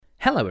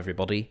Hello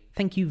everybody,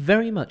 thank you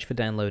very much for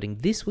downloading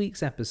this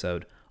week's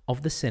episode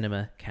of the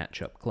Cinema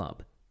Catch-Up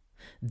Club.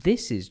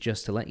 This is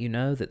just to let you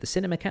know that the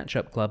Cinema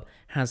Catch-Up Club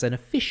has an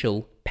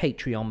official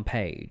Patreon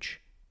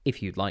page.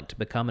 If you'd like to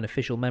become an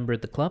official member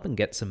of the club and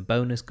get some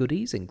bonus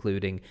goodies,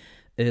 including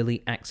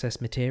early access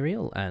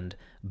material and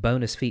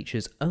bonus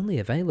features only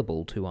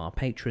available to our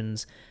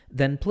patrons,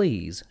 then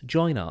please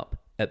join up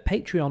at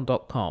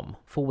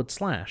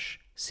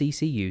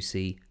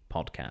patreon.com/CCUC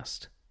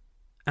podcast.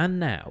 And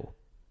now,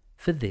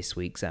 for this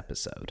week's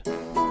episode.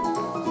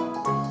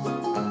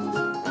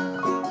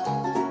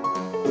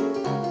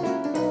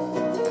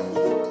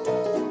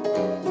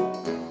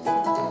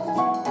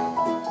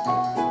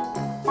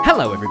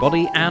 Hello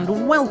everybody,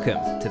 and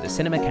welcome to the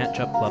Cinema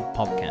Catch-Up Club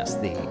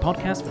podcast, the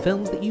podcast for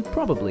films that you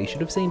probably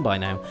should have seen by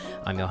now.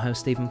 I'm your host,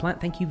 Stephen Platt.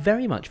 Thank you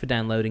very much for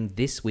downloading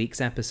this week's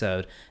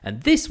episode.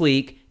 And this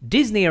week,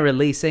 Disney are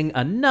releasing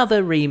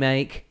another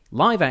remake,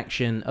 live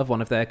action, of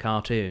one of their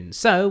cartoons.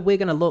 So we're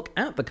going to look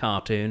at the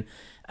cartoon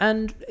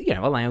and,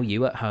 allow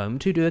you at home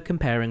to do a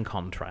compare and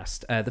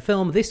contrast. The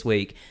film this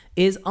week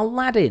is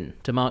Aladdin,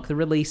 to mark the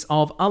release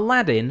of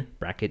Aladdin,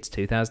 brackets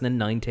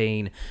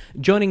 2019.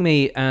 Joining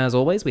me, as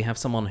always, we have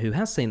someone who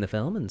has seen the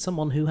film and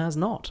someone who has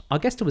not. Our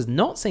guest who has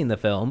not seen the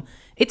film,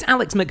 it's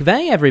Alex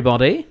McVey,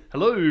 everybody.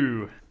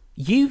 Hello.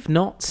 You've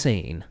not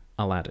seen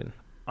Aladdin.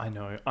 I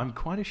know. I'm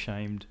quite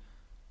ashamed.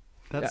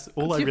 That's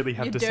all I really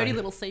have to say. Your dirty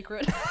little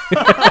secret.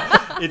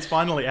 It's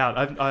finally out.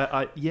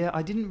 I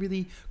didn't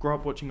really grow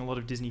up watching a lot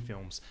of Disney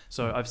films.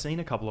 So I've seen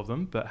a couple of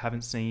them, but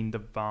haven't seen the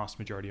vast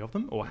majority of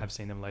them, or have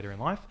seen them later in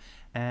life.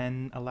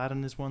 And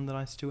Aladdin is one that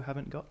I still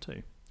haven't got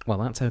to. Well,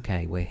 that's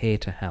okay. We're here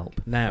to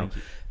help. Now,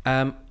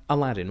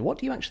 Aladdin, what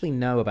do you actually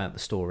know about the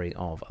story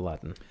of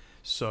Aladdin?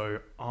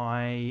 So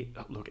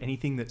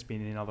anything that's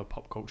been in other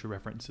pop culture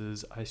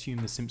references, I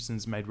assume The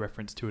Simpsons made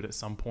reference to it at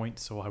some point,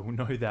 so I will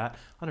know that.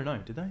 I don't know,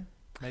 did they?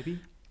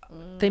 Maybe?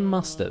 They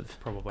must have.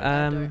 Probably.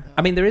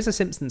 There is a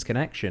Simpsons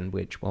connection,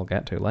 which we'll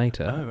get to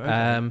later. Oh,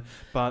 okay.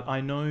 But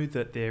I know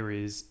that there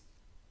is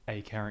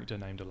a character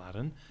named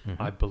Aladdin.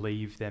 Mm-hmm. I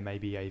believe there may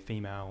be a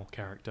female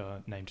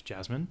character named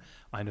Jasmine.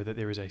 I know that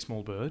there is a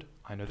small bird.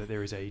 I know that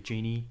there is a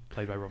genie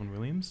played by Robin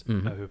Williams,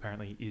 who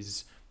apparently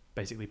is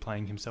basically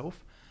playing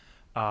himself.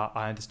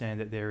 I understand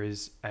that there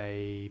is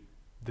the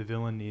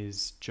villain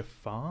is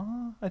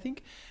Jafar, I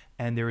think,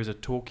 and there is a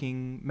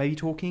talking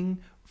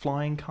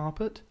flying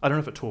carpet. I don't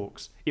know if it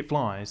talks. It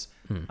flies.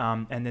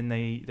 And then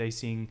they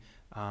sing,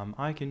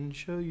 I can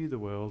show you the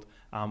world,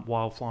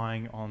 while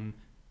flying on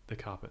the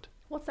carpet.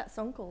 What's that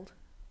song called?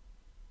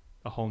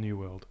 A Whole New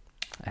World.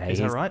 Hey, is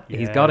that right?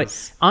 He's got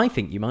it. I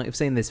think you might have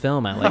seen this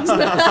film, Alex,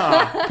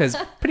 because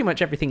pretty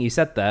much everything you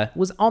said there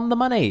was on the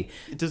money.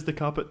 Does the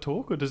carpet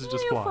talk, or does it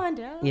just fly? You'll find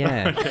out.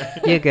 Yeah. Okay.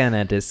 You're going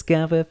to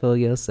discover for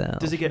yourself.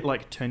 Does it get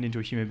turned into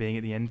a human being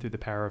at the end through the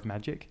power of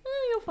magic?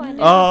 You'll find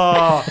out.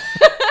 Oh,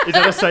 is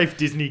that a safe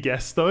Disney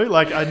guess, though?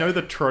 I know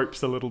the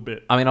tropes a little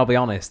bit. I mean, I'll be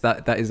honest,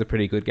 that is a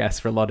pretty good guess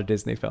for a lot of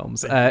Disney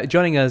films.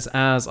 Joining us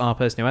as our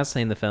person who has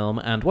seen the film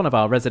and one of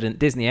our resident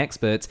Disney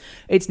experts,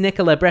 it's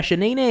Nicola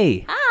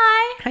Brescianini. Hi.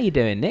 How you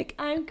doing, Nick?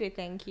 I'm good,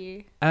 thank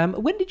you.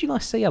 When did you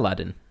last see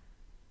Aladdin?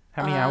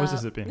 How many hours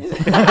has it been?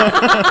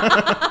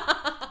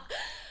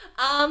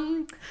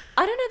 I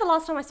don't know the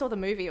last time I saw the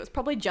movie. It was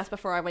probably just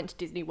before I went to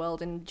Disney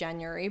World in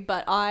January,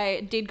 but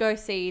I did go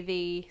see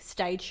the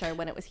stage show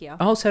when it was here.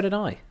 Oh, so did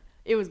I.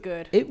 It was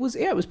good. It was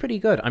pretty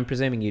good. I'm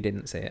presuming you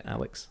didn't see it,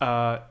 Alex.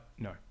 No.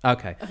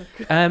 Okay.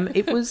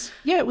 It was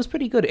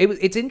pretty good.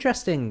 It's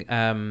interesting.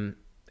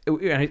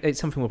 It's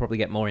something we'll probably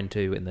get more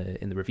into in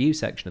the review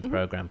section of the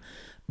program,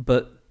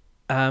 but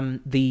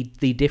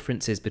the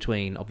differences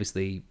between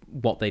obviously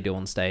what they do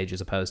on stage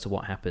as opposed to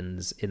what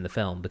happens in the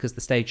film, because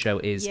the stage show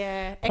is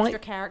extra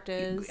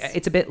characters.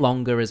 It's a bit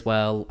longer as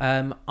well.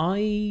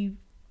 I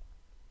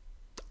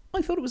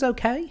thought it was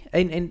okay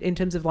in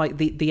terms of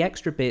the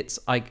extra bits.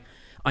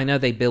 I know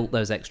they built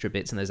those extra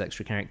bits and those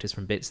extra characters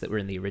from bits that were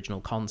in the original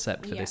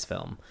concept for this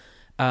film.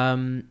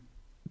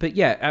 But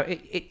yeah,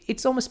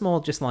 it's almost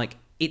more just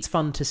it's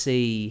fun to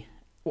see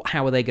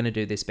how are they going to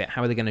do this bit?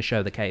 How are they going to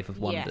show the Cave of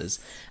Wonders?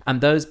 Yes. And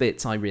those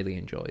bits I really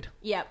enjoyed.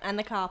 Yep, and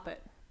the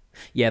carpet.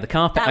 Yeah, the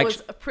carpet. That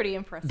was pretty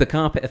impressive. The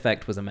carpet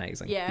effect was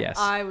amazing. Yeah, yes.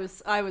 I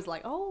was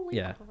like, holy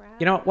crap.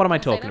 You know what am I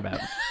talking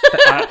about?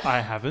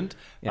 I haven't.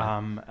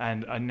 Yeah.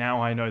 And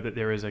now I know that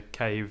there is a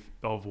Cave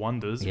of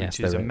Wonders, which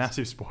is a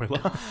massive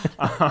spoiler.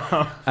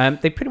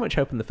 They pretty much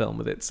opened the film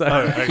with it. So.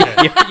 Oh,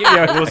 okay.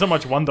 There wasn't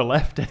much wonder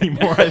left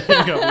anymore. I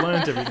think I've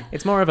learned everything.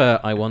 It's more of a,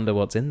 I wonder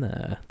what's in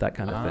there, that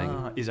kind of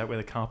thing. Is that where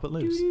the carpet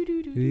lives?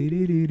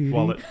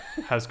 While it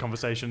has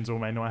conversations or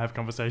may not have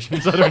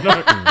conversations, I don't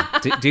know.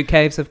 Do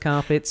caves have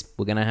carpets? carpets,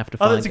 we're going to have to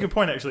find... Oh, that's a good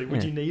point, actually.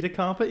 Would Yeah. you need a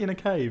carpet in a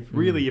cave?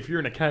 Really, if you're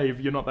in a cave,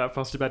 you're not that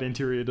fussed about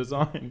interior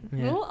design.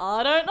 Yeah. Well,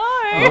 I don't know.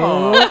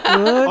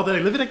 Oh, they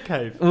live in a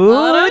cave.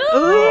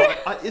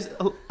 Is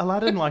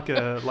Aladdin like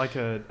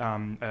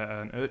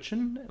an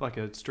urchin, like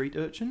a street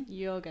urchin?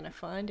 You're gonna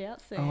find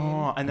out soon.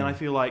 Oh, and then I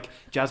feel like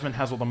Jasmine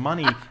has all the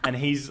money, and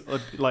he's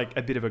like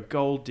a bit of a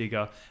gold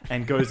digger,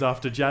 and goes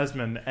after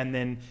Jasmine, and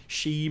then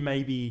she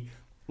maybe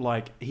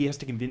like he has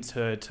to convince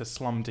her to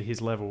slum to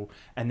his level,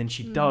 and then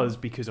she does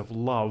because of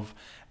love,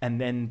 and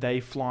then they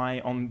fly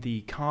on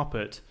the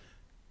carpet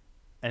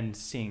and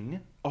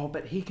sing. Oh,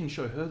 but he can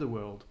show her the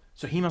world,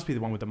 so he must be the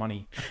one with the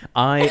money.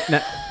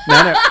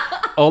 No.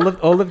 All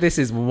of this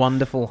is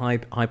wonderful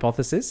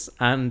hypothesis,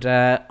 and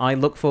I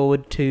look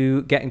forward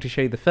to getting to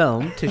show you the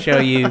film to show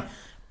you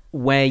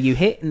where you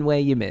hit and where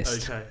you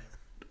missed. Okay, I'm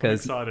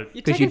Because excited.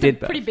 You're 'cause taking you did some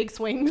both. pretty big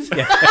swings.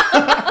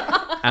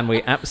 And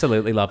we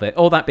absolutely love it.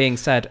 All that being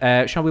said,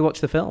 shall we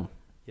watch the film?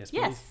 Yes, please.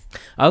 Yes.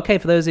 Okay,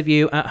 for those of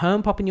you at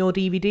home, pop in your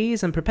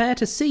DVDs and prepare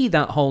to see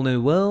that whole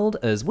new world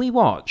as we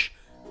watch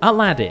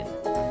Aladdin.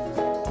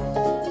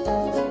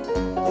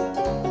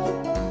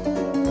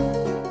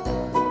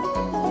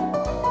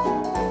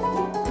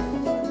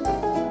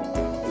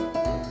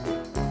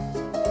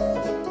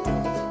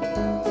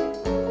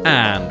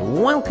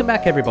 And welcome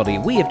back, everybody.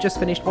 We have just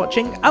finished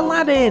watching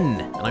Aladdin,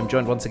 and I'm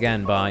joined once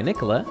again by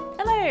Nicola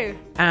Hello.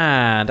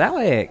 and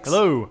Alex.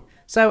 Hello.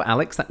 So,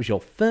 Alex, that was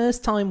your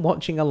first time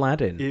watching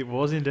Aladdin. It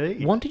was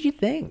indeed. What did you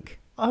think?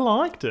 I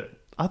liked it.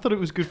 I thought it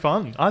was good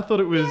fun. I thought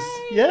it was,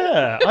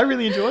 I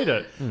really enjoyed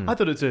it. I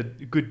thought it's a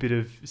good bit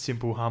of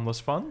simple, harmless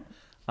fun.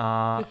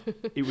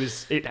 It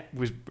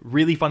was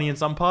really funny in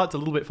some parts, a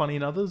little bit funny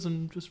in others,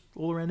 and just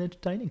all around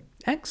entertaining.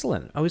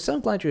 Excellent. I was so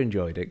glad you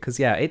enjoyed it because,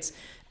 it's.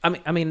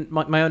 I mean,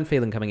 my own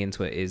feeling coming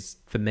into it is,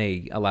 for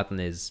me, Aladdin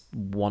is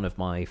one of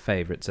my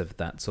favourites of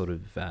that sort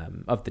of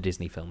the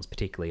Disney films,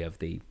 particularly of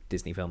the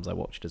Disney films I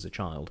watched as a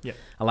child. Yeah.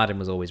 Aladdin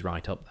was always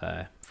right up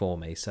there for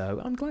me, so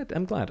I'm glad.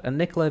 And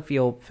Nicola, for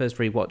your first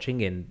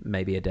rewatching in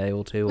maybe a day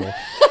or two, or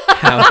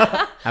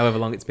however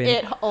long it's been,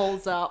 It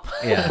holds up.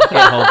 yeah, it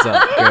holds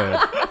up.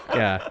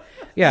 Good.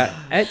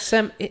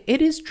 Yeah.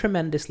 It is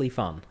tremendously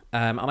fun,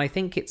 and I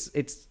think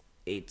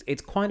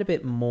it's quite a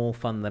bit more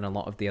fun than a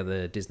lot of the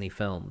other Disney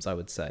films, I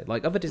would say.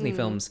 Like other Disney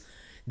films,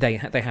 they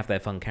have their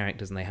fun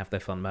characters and they have their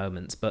fun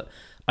moments, but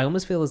I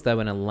almost feel as though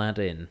in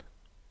Aladdin,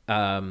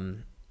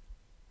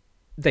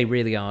 they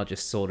really are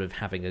just sort of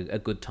having a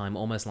good time,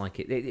 almost like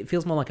it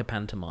feels more like a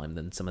pantomime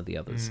than some of the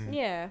others.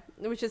 Yeah,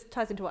 which just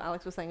ties into what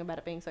Alex was saying about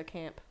it being so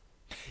camp.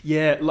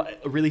 Yeah, like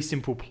a really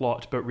simple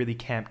plot, but really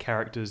camp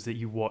characters that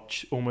you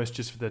watch almost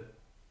just for the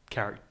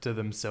character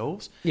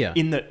themselves. Yeah.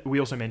 In that, we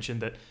also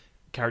mentioned that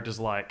characters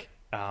like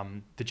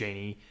the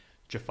genie,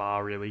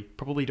 Jafar, really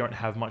probably don't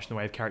have much in the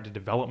way of character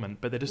development,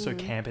 but they're just so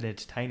camp and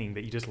entertaining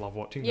that you just love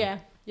watching them. Yeah,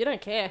 you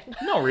don't care.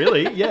 Not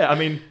really. Yeah, I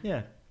mean,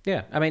 yeah.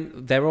 Yeah, I mean,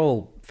 they're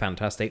all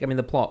fantastic. I mean,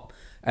 the plot,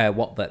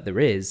 what that there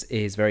is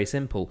very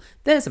simple.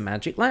 There's a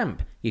magic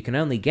lamp. You can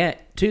only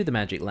get to the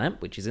magic lamp,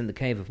 which is in the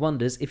Cave of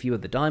Wonders, if you are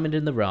the diamond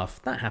in the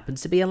rough. That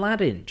happens to be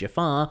Aladdin.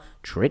 Jafar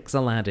tricks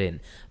Aladdin.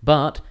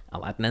 But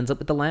Aladdin ends up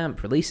with the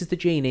lamp, releases the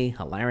genie,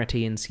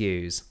 hilarity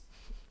ensues.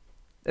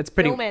 It's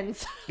pretty... Film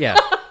ends. Yeah.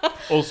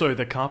 Also,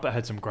 the carpet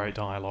had some great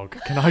dialogue.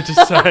 Can I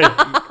just say?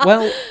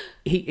 Well,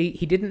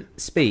 he didn't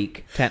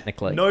speak,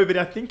 technically. No, but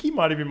I think he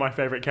might have been my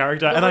favourite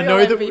character. The And I real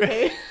know that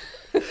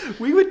MVP.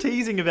 we were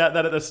teasing about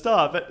that at the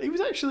start, but he was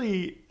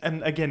actually,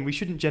 and again, we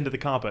shouldn't gender the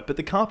carpet, but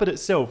the carpet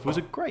itself was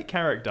a great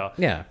character.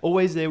 Yeah.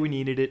 Always there we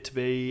needed it to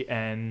be,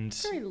 and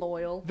Very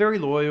loyal. very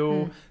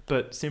loyal,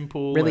 but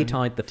simple. Really and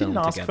tied the film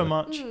didn't ask together. for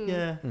much.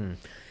 Yeah.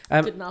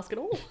 Didn't ask at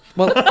all.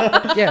 Well,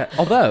 yeah,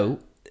 although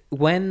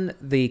when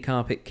the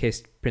carpet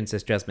kissed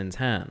Princess Jasmine's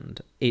hand,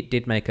 it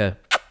did make a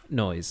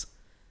noise.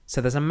 So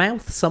there's a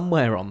mouth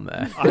somewhere on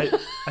there.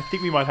 I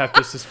think we might have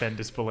to suspend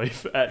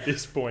disbelief at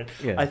this point.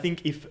 Yeah. I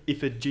think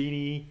if a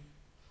genie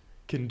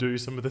can do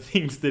some of the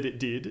things that it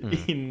did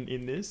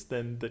in this,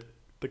 then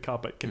the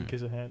carpet can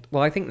kiss a hand.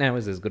 Well, I think now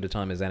is as good a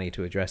time as any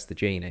to address the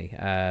genie.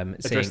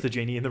 Address the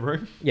genie in the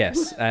room.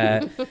 Yes.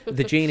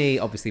 The genie,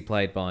 obviously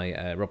played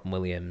by Robin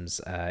Williams,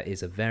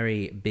 is a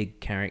very big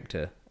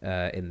character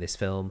in this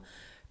film.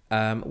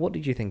 What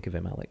did you think of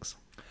him, Alex?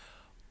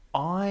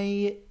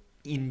 I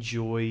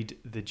enjoyed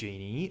the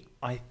genie.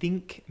 I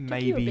think Took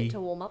maybe you a bit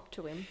to warm up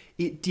to him.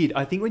 it did.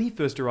 I think when he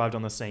first arrived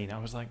on the scene, I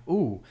was like,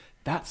 "Ooh,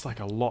 that's like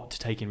a lot to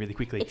take in really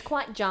quickly." It's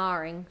quite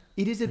jarring.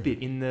 It is a bit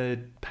in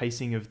the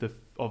pacing of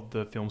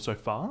the film so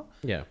far.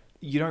 Yeah.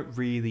 You don't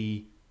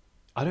really.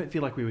 I don't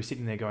feel like we were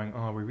sitting there going,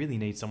 "Oh, we really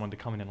need someone to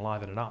come in and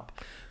liven it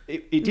up."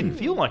 It didn't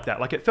feel like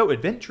that. Like, it felt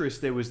adventurous.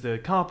 There was the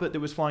carpet that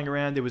was flying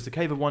around. There was the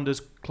Cave of Wonders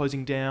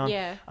closing down.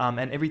 Yeah. And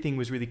everything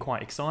was really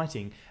quite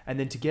exciting. And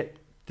then to get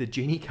the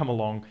genie come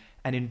along,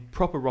 and in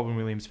proper Robin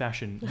Williams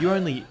fashion, you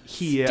only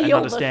hear and Steal the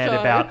understand show.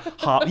 about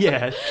half.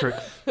 Yeah, true.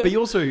 But you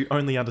also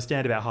only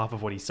understand about half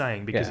of what he's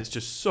saying because Yeah. it's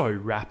just so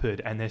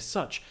rapid, and there's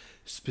such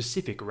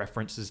specific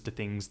references to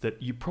things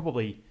that you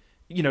probably,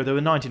 you know, there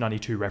were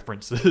 1992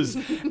 references,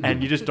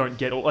 and you just don't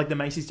get all, like the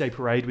Macy's Day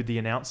Parade with the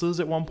announcers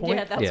at one point.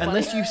 Yeah, that's funny.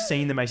 Unless you've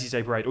seen the Macy's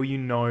Day Parade, or you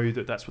know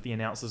that that's what the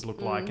announcers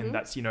look like, and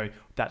that's, you know,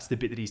 that's the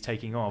bit that he's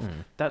taking off.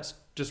 That's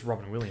just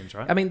Robin Williams,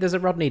 right? I mean, there's a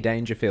Rodney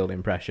Dangerfield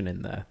impression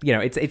in there. You know,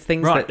 it's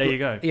things Right, that... there you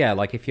go. Yeah,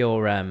 like if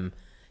you're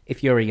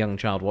a young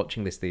child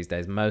watching this these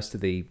days, most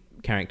of the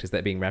characters that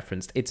are being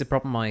referenced, it's a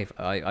problem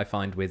I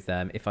find with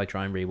if I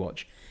try and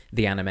rewatch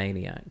The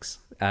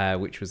Animaniacs,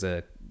 which was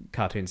a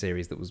cartoon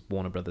series that was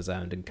Warner Brothers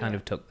owned and kind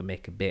of took the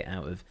mick a bit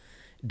out of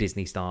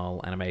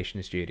Disney-style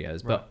animation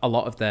studios. But a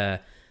lot of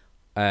their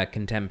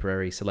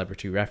contemporary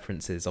celebrity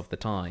references of the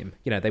time,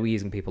 you know, they were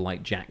using people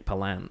like Jack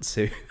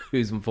Palance,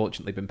 who's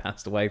unfortunately been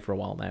passed away for a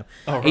while now.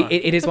 Oh, right.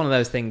 It is one of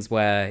those things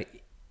where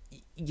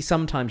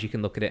sometimes you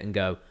can look at it and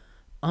go,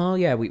 oh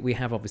yeah, we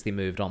have obviously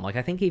moved on. Like,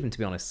 I think even, to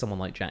be honest, someone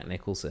like Jack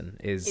Nicholson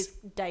is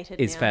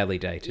fairly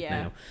dated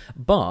now.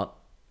 But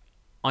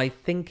I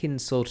think in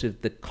sort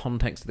of the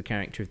context of the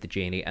character of the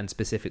genie, and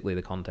specifically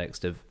the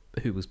context of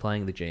who was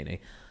playing the genie,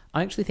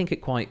 I actually think it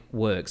quite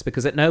works,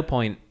 because at no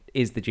point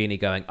is the genie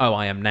going, oh,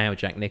 I am now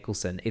Jack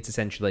Nicholson. It's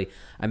essentially,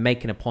 I'm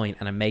making a point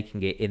and I'm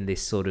making it in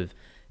this sort of,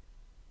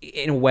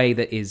 in a way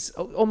that is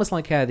almost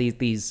like how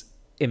these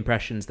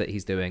impressions that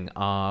he's doing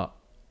are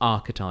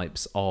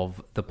archetypes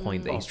of the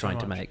point that he's trying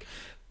to make.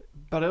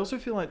 But I also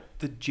feel like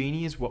the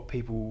genie is what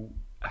people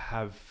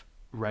have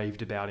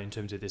raved about in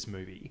terms of this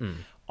movie.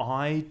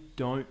 I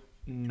don't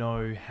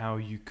know how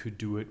you could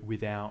do it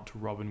without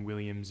Robin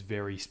Williams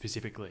very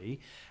specifically,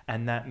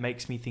 and that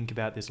makes me think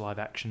about this live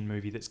action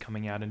movie that's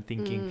coming out and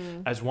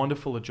thinking, as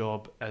wonderful a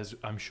job as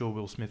I'm sure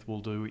Will Smith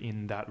will do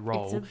in that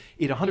role,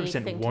 it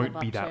 100% won't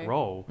be that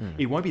role.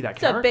 It won't be that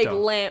character. It's a big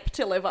lamp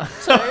to live up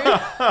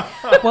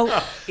to.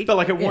 Well, but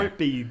like it won't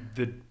be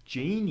the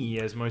genie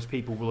as most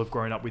people will have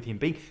grown up with him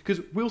being, because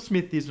Will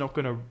Smith is not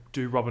going to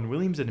do Robin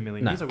Williams in a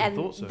million years. I would have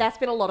thought so. That's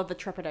been a lot of the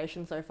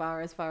trepidation so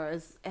far as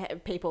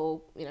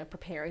people, you know,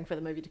 preparing for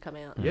the movie to come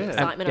out.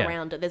 Excitement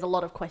around it. There's a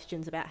lot of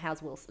questions about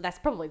how's Will. That's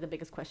probably the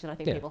biggest question I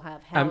think people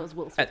have. How is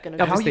Will Smith going to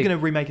do? How are you going to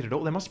remake it at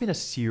all? There must have been a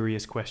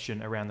serious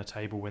question around the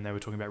table when they were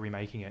talking about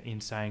remaking it,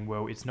 in saying,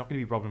 well, it's not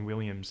going to be Robin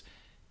Williams.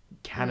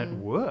 Can it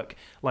work?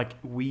 Like,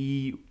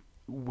 we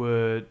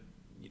were...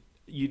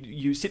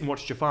 You sit and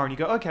watch Jafar and you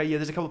go, okay, yeah,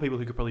 there's a couple of people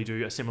who could probably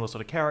do a similar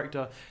sort of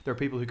character. There are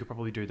people who could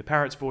probably do the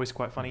parrot's voice,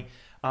 quite funny.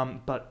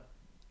 But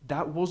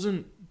that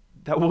wasn't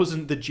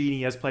the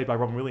genie as played by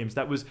Robin Williams.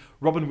 That was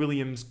Robin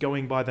Williams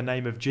going by the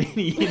name of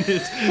Genie in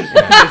this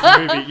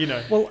movie, you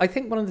know. Well, I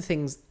think one of the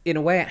things, in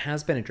a way, it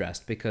has been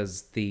addressed,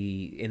 because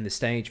in the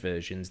stage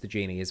versions, the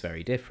genie is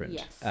very different.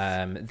 Yes.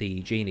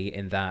 The genie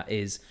in that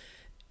is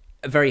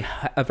a very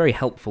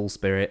helpful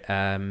spirit,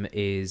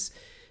 is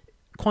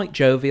quite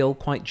jovial,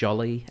 quite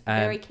jolly.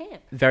 Very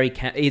camp. Very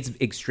camp. It's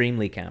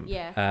extremely camp.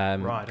 Yeah.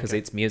 Right. Because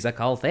it's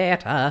musical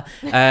theatre.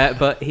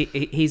 But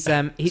he's...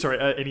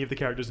 Sorry, any of the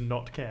characters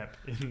not camp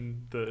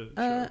in the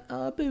show?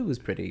 Abu was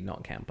pretty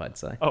not camp, I'd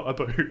say. Oh,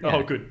 Abu. Yeah.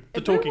 Oh, good.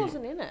 Abu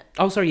wasn't in it.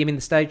 Oh, sorry, you mean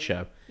the stage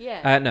show?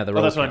 Yeah. No, they're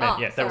all that's what camp. I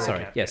meant. Yeah, they were all Sorry.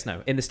 camp. Yes,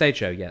 no. In the stage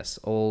show, yes.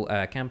 All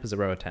campers are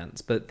row of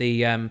tents. But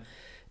the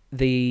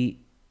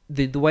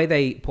way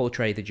they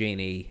portray the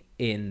genie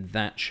in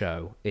that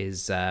show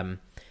is...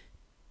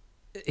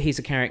 he's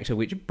a character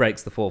which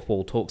breaks the fourth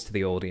wall, talks to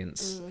the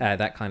audience,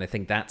 that kind of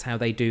thing. That's how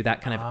they do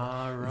that kind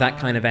of that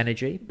kind of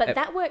energy. But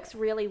that works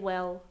really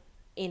well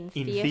in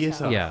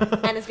theatre. Yeah.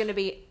 And it's going to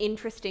be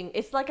interesting.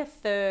 It's like a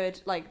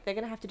third, like they're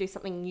going to have to do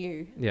something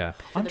new. Yeah.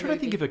 I'm trying to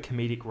think of a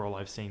comedic role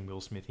I've seen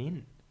Will Smith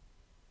in.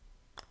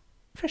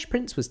 Fresh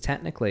Prince was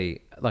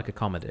technically like a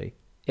comedy.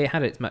 It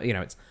had its, you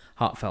know, its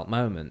heartfelt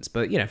moments,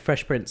 but, you know,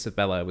 Fresh Prince of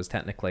Bel-Air was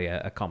technically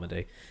a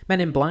comedy.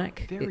 Men in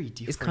Black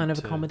is kind of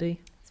a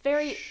comedy.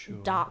 Very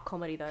dark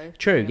comedy, though.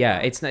 True, yeah.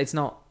 It's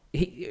not...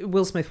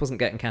 Will Smith wasn't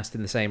getting cast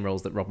in the same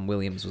roles that Robin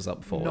Williams was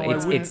up for. No,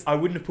 I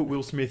wouldn't have put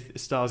Will Smith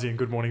Stasi in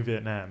Good Morning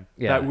Vietnam.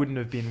 Yeah. That wouldn't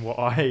have been what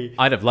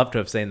I'd have loved to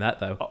have seen that,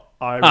 though.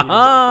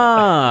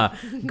 I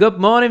Good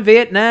Morning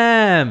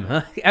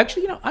Vietnam!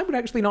 Actually, you know, I would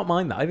actually not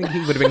mind that. I think he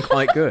would have been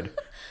quite good.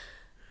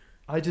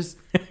 I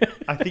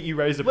think you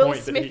raised a Will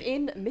point. Smith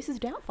in Mrs.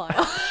 Doubtfire.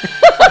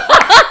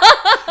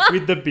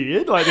 With the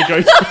beard, like the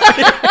ghost.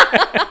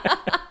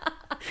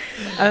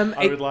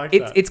 I would like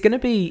that. It's going to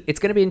be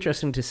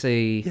interesting to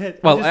see. Yeah,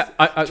 well,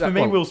 for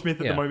me, Will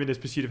Smith at the moment is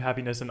Pursuit of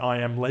Happiness and I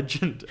Am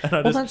Legend.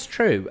 And that's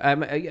true.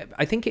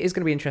 I think it is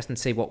going to be interesting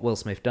to see what Will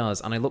Smith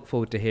does, and I look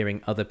forward to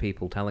hearing other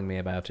people telling me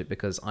about it,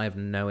 because I have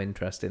no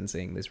interest in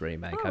seeing this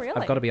remake. Oh, really?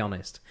 I've got to be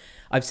honest.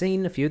 I've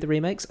seen a few of the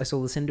remakes. I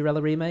saw the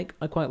Cinderella remake.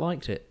 I quite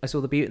liked it. I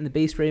saw the Beauty and the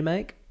Beast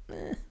remake.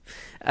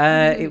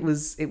 It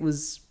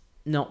was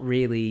not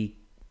really...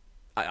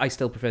 I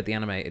still preferred the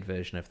animated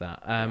version of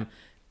that.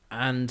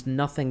 And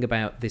nothing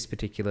about this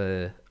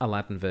particular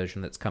Aladdin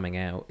version that's coming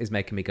out is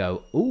making me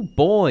go, oh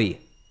boy,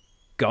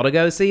 gotta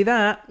go see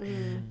that.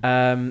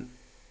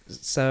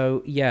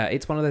 So yeah,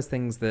 it's one of those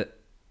things that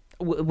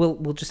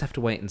we'll just have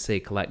to wait and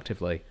see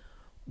collectively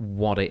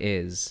what it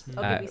is.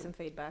 I'll give you some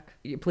feedback.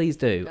 Please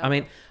do. Go. I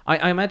mean,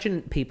 I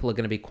imagine people are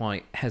going to be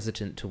quite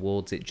hesitant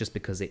towards it just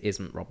because it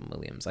isn't Robin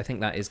Williams. I think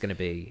that is going to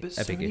be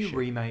a big issue.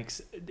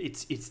 Remakes,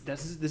 this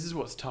is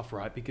what's tough,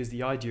 right? Because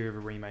the idea of a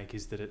remake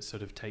is that it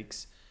sort of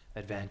takes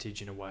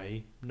advantage in a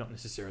way, not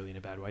necessarily in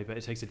a bad way, but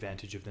it takes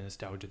advantage of the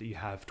nostalgia that you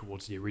have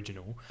towards the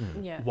original,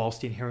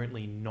 whilst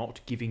inherently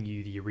not giving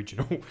you the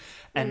original.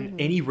 And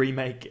any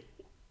remake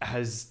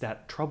has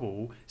that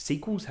trouble.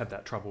 Sequels have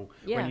that trouble.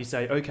 When you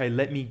say, okay,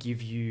 let me give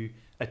you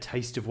a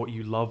taste of what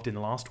you loved in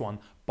the last one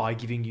by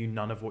giving you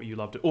none of what you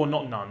loved, or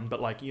not none,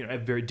 but like, you know, a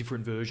very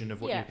different version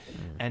of what you...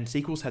 And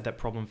sequels had that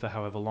problem for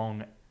however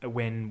long.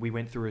 When we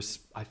went through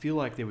I feel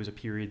like there was a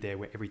period there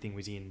where everything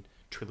was in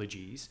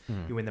trilogies.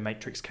 When The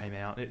Matrix came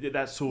out,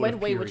 that sort of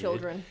period. When we were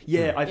children.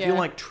 Yeah, I feel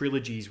like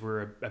trilogies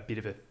were a bit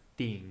of a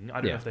thing. I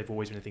don't know if they've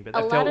always been a thing, but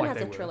Aladdin they felt like has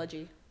they a were.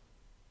 trilogy.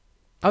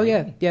 Oh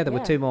yeah, there were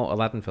 2 more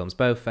Aladdin films,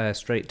 both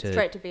straight to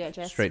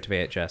VHS. Straight to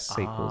VHS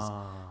sequels.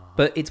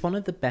 But it's one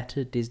of the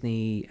better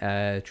Disney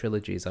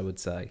trilogies, I would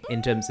say,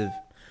 in terms of,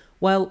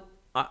 well...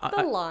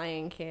 The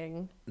Lion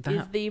King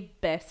is the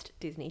best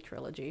Disney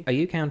trilogy. Are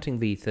you counting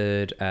the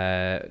third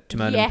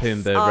Timon and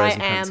Pumbaa,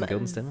 Rosencrantz and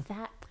Guildenstern?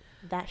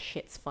 That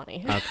shit's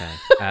funny. Okay.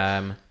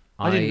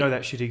 I didn't know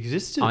that shit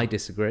existed. I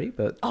disagree,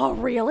 but... Oh,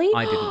 really?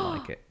 I didn't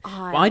like it.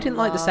 I didn't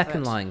like the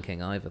second Lion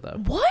King either,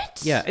 though.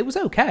 What? Yeah, it was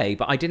okay,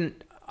 but I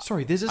didn't...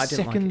 Sorry, there's a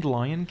second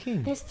Lion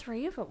King. There's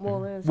 3 of them.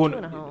 Well, there's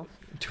 2.5.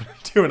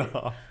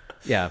 2.5.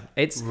 Yeah,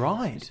 it's...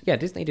 Right. Yeah,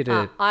 Disney did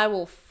a... I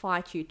will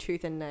fight you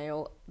tooth and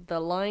nail. The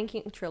Lion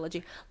King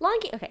trilogy. Lion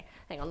King... Okay,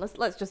 hang on.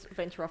 Let's just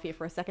venture off here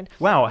for a second.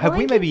 Wow, have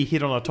we maybe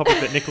hit on a topic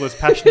that Nicola's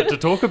passionate to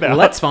talk about?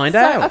 Let's find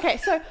out. Okay,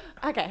 so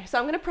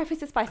I'm going to preface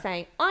this by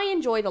saying I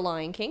enjoy The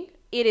Lion King.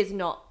 It is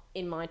not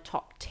in my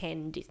top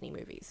 10 Disney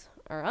movies.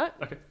 All right?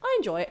 Okay. I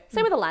enjoy it.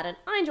 Same with Aladdin.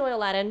 I enjoy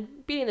Aladdin.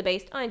 Beauty and the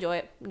Beast. I enjoy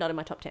it. Not in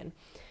my top 10.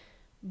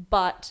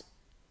 But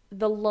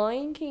the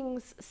Lion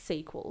King's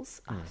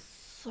sequels are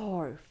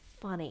so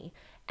funny.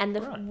 And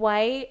the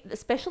way,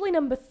 especially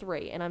number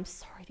 3, and I'm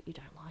sorry that you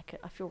don't like it.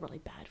 I feel really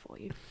bad for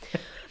you.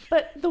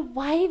 But the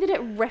way that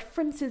it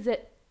references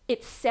it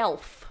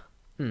itself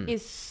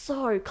is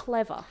so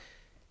clever.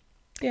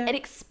 Yeah. It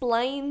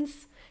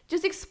explains,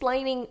 just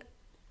explaining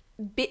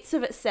bits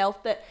of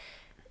itself that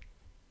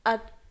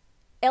are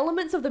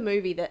elements of the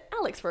movie that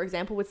Alex, for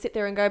example, would sit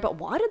there and go, but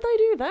why did they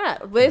do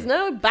that? There's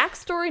no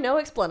backstory, no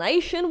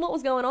explanation. What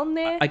was going on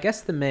there? I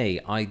guess for me,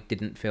 I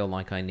didn't feel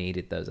like I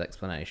needed those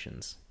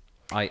explanations.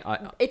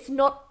 It's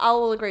not, I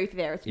will agree with you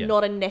there. It's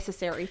not a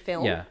necessary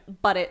film,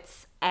 but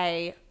it's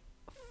a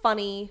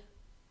funny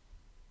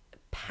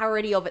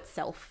parody of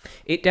itself.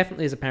 It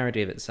definitely is a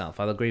parody of itself.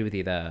 I'll agree with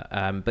you there.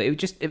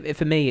 But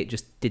for me, it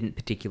just didn't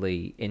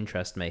particularly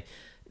interest me.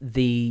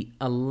 The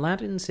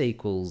Aladdin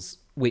sequels,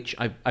 which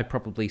I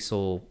probably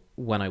saw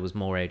when I was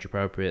more age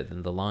appropriate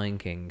than the Lion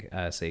King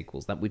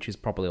sequels, which is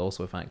probably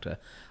also a factor,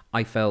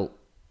 I felt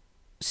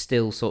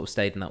still sort of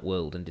stayed in that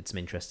world and did some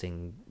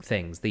interesting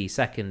things. The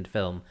second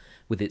film,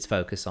 with its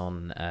focus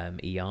on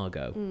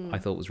Iago, I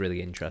thought was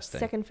really interesting.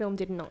 Second film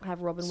did not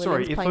have Robin Williams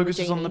playing the genie. Sorry, it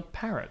focuses on the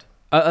parrot.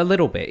 A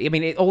little bit. I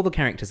mean, all the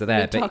characters are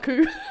there.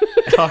 Taku.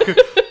 Taku.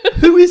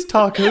 Who is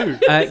Taku?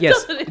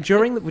 Yes.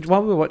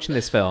 While we were watching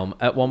this film,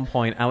 at one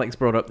point, Alex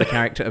brought up the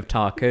character of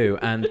Taku,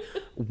 and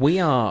we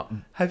are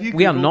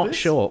not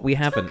sure. We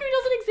haven't. Taku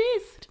doesn't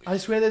exist. I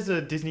swear there's a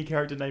Disney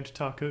character named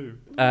Taku.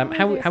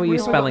 How are you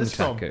spelling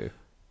Taku?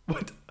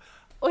 What?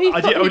 Well,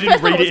 I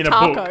didn't read it in a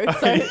book.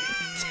 So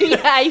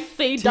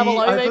T-A-C-O-O,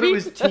 I thought maybe? it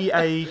was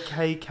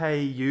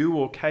T-A-K-K-U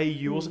or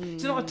K-U or something.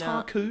 Is it not a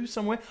Taku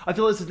somewhere? I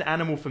feel it's an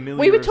animal familiar.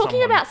 We were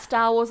talking about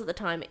Star Wars at the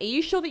time. Are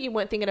you sure that you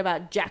weren't thinking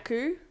about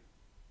Jakku?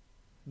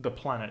 The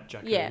planet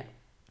Jakku. Yeah.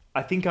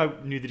 I think I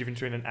knew the difference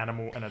between an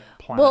animal and a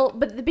planet. Well,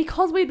 but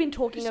because we've been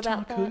talking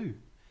about Taku?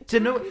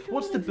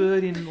 What's the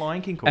bird in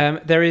Lion King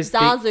called? There is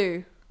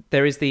Zazu.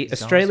 There is the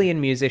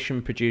Australian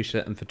musician, producer,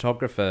 and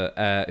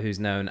photographer who's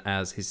known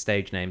as his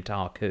stage name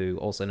Taku,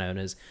 also known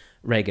as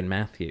Reagan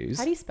Matthews.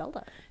 How do you spell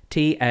that?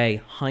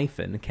 T-A-K-U.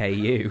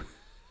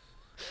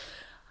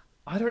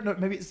 I don't know.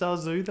 Maybe it's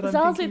Zazu that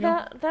I'm thinking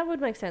of. That would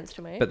make sense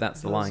to me. But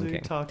that's the Lion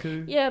King.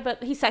 Taku. Yeah,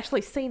 but he's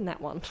actually seen that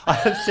one. I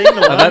have seen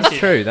the Lion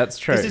King. That's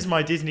true. This is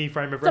my Disney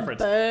frame of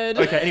reference. A bird.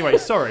 Okay. Anyway,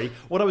 sorry.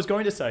 What I was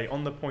going to say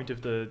on the point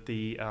of the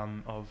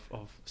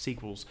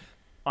sequels,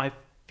 I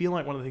feel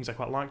like one of the things I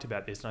quite liked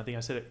about this, and I think I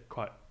said it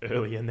quite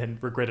early and then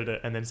regretted it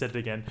and then said it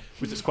again,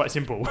 was it's quite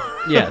simple.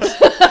 Yes.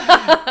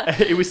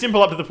 It was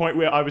simple up to the point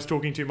where I was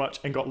talking too much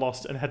and got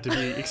lost and had to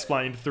be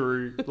explained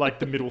through like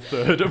the middle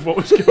third of what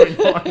was going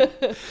on.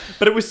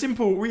 But it was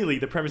simple, really.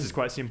 The premise is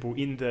quite simple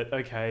in that,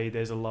 okay,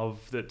 there's a love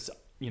that's,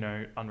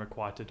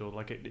 unrequited, or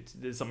like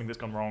there's something that's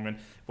gone wrong and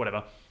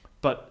whatever.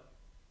 But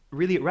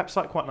really, it wraps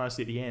up quite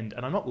nicely at the end,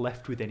 and I'm not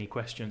left with any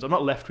questions. I'm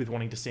not left with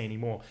wanting to see any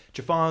more.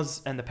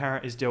 Jafar's and the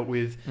parrot is dealt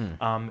with.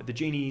 The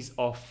genie's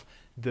off.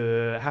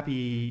 The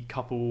happy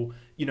couple,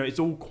 it's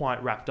all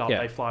quite wrapped up. Yeah.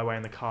 They fly away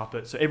on the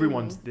carpet, so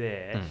everyone's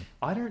there.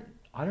 I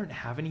don't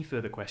have any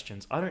further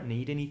questions. I don't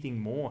need anything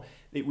more.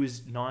 It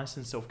was nice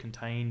and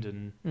self-contained,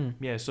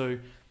 and so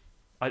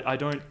I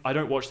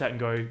don't watch that and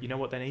go, you know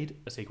what they need?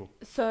 A sequel.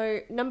 So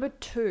number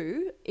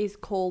 2 is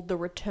called The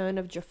Return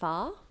of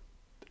Jafar.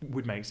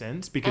 Would make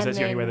sense because And that's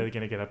the only way then- they're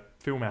going to get a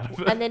film out of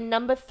it. And then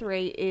number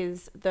 3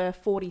 is The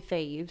 40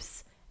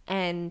 Thieves.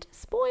 And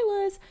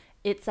spoilers,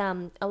 it's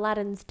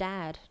Aladdin's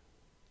dad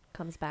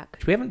comes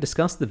back. We haven't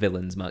discussed the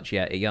villains much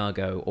yet,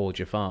 Iago or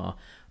Jafar.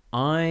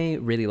 I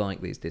really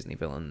like these Disney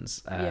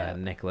villains, Yeah.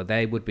 Nicola.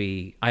 They would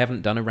be... I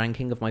haven't done a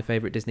ranking of my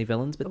favourite Disney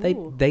villains, but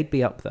Ooh. they'd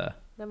be up there.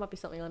 That might be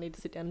something I need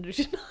to sit down and do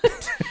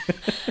tonight.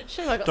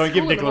 Shame I got Don't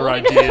give school in the Nicola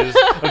morning. ideas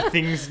of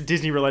things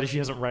Disney related she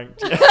hasn't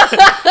ranked yet.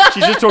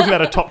 She's just talked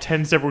about a top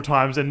 10 several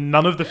times and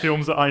none of the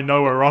films that I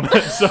know are on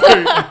it. So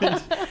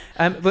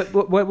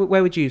But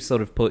where would you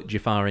sort of put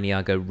Jafar and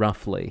Iago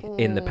roughly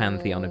in the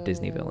pantheon of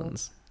Disney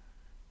villains?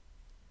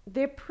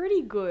 They're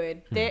pretty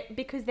good.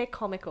 Because they're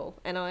comical,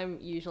 and I'm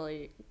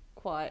usually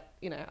quite,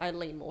 I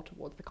lean more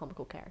towards the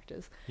comical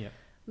characters. Yeah.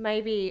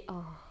 Maybe,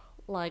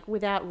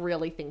 without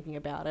really thinking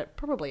about it,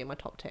 probably in my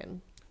top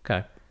 10.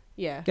 Okay.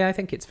 Yeah. Yeah, I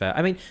think it's fair.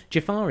 I mean,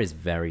 Jafar is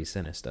very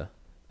sinister,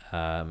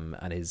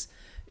 and is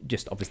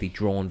just obviously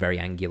drawn very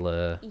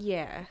angular.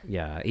 Yeah.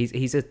 Yeah,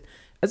 he's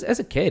as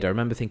a kid, I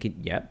remember thinking,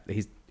 yeah,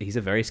 he's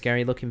a very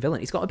scary looking villain.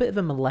 He's got a bit of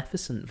a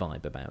Maleficent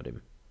vibe about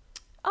him,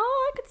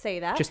 Oh, I could see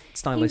that. just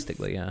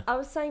stylistically. Yeah. I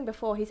was saying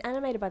before, he's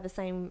animated by the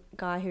same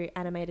guy who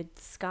animated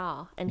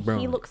Scar, and he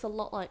Right. looks a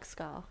lot like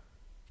Scar.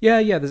 Yeah.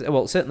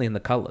 Well, certainly in the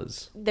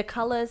colours. The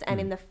colours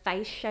and in the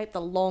face shape, the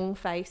long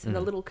face and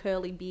the little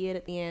curly beard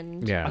at the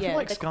end. Yeah. I feel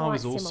like they're Scar quite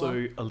was also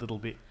similar. a little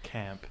bit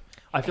camp.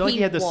 I feel like he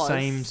He had the was.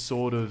 same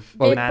sort of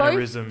They're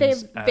mannerisms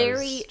they're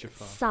very as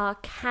Jafar.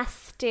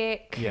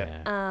 sarcastic.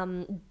 Yeah.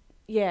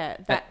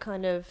 That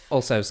kind of.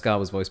 Also, Scar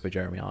was voiced by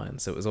Jeremy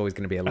Irons, so it was always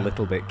going to be a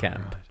little bit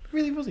camp.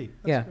 Really, was he?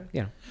 That's Yeah, great.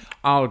 yeah.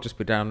 I'll just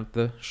be down at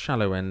the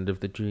shallow end of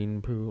the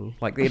gene pool,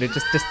 like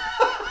just.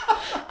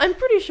 I'm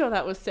pretty sure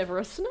that was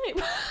Severus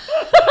Snape.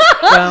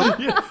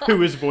 Well, Yeah, who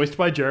was voiced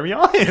by Jeremy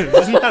Irons.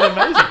 Isn't that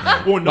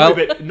amazing?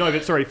 Well,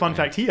 but sorry, fun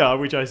fact here,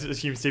 which I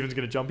assume Stephen's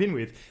going to jump in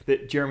with,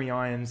 that Jeremy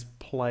Irons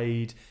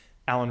played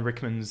Alan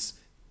Rickman's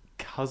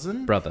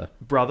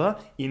brother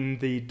in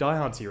the Die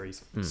Hard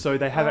series. So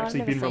they have I've actually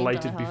never been seen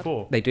related Die Hard.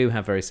 before. they do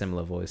have very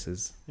similar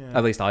voices. Yeah.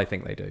 At least I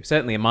think they do.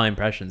 Certainly in my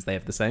impressions, they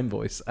have the same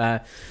voice.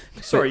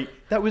 Sorry,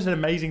 that was an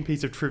amazing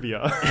piece of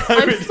trivia.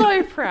 I'm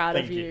so proud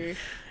of Thank you.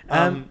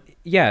 you.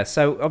 Yeah,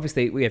 so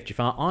obviously we have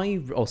Jafar.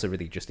 I also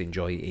really just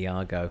enjoy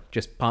Iago,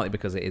 just partly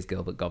because it is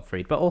Gilbert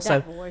Gottfried, but also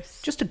That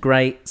voice. just a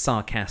great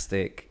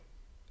sarcastic.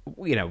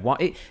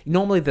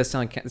 Normally the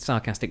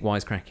sarcastic,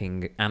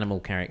 wisecracking animal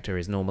character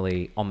is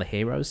normally on the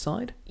hero's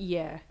side.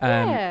 Yeah.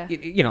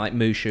 Like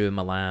Mushu and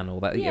Milan,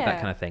 all that, Yeah. that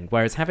kind of thing.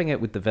 Whereas having it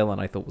with the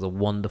villain, I thought was a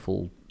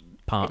wonderful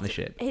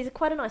partnership. He's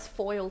quite a nice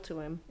foil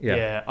to him.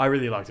 Yeah, I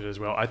really liked it as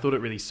well. I thought it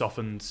really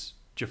softened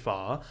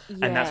Jafar,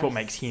 and that's what Yes.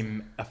 makes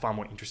him a far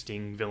more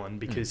interesting villain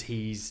because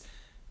he's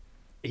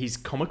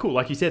comical,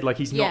 like you said. Like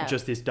he's not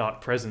just this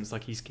dark presence.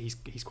 Like he's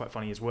quite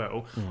funny as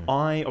well.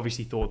 I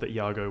obviously thought that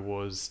Iago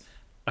was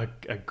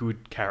a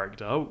good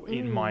character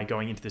in my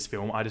going into this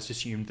film. I just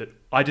assumed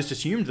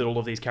that all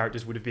of these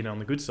characters would have been on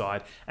the good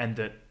side and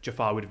that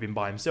Jafar would have been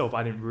by himself.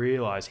 I didn't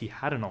realise he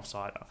had an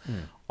offsider.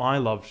 I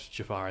loved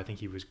Jafar. I think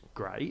he was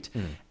great.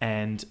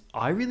 And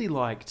I really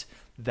liked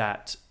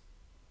that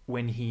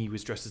when he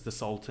was dressed as the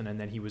Sultan and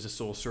then he was a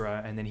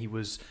sorcerer and then he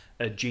was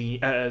a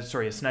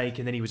snake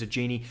and then he was a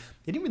genie.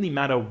 It didn't really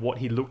matter what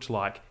he looked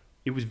like.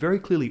 It was very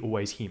clearly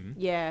always him.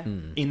 Yeah.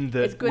 When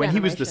good he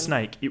was the animation.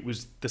 snake, it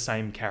was the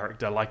same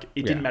character. Like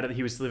it didn't matter that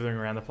he was slithering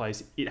around the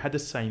place. It had the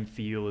same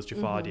feel as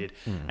Jafar did.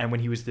 And when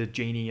he was the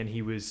genie and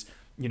he was,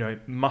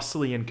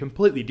 muscly and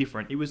completely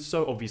different, it was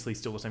so obviously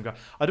still the same guy.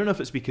 I don't know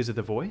if it's because of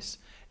the voice,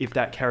 if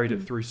that carried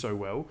it through so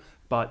well,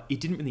 but it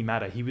didn't really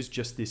matter. He was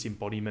just this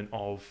embodiment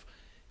of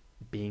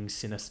being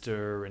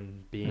sinister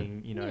and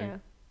being,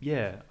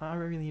 I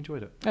really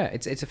enjoyed it. Yeah,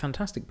 it's a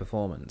fantastic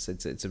performance.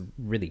 It's a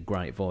really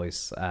great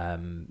voice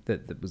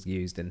that was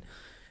used, and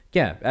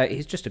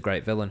he's just a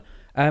great villain.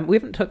 We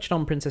haven't touched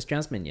on Princess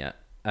Jasmine yet,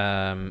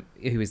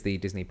 who is the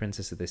Disney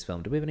princess of this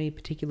film. Do we have any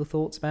particular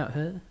thoughts about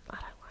her? I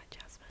don't like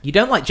Jasmine. You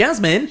don't like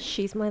Jasmine?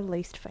 She's my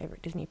least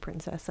favourite Disney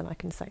princess, and I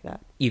can say that.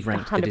 You've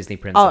ranked the 100 Disney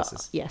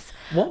princesses. Oh, yes.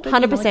 What don't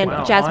you 100%. like about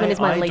her? Jasmine is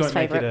my least I don't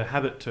favourite. make it a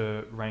habit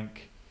to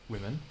rank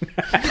women.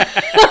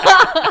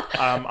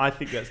 I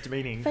think that's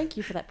demeaning. Thank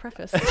you for that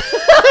preface.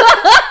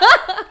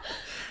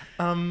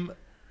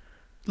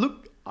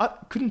 Look, I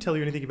couldn't tell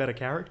you anything about a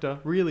character,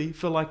 really,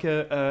 for like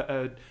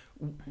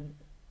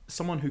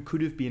someone who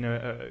could have been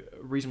a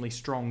reasonably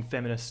strong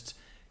feminist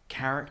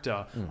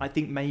character. I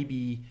think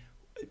maybe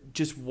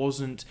just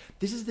wasn't.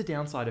 This is the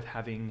downside of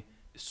having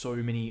so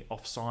many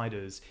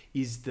offsiders,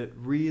 is that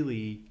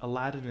really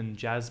Aladdin and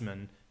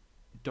Jasmine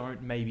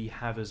don't maybe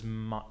have as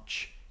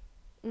much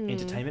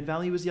entertainment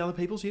value as the other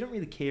people, so you don't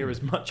really care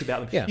as much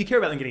about them. Yeah. You care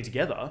about them getting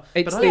together.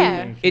 It's but the I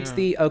don't think, it's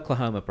the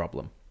Oklahoma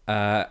problem.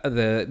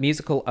 The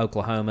musical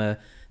Oklahoma,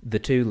 the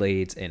two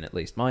leads, in at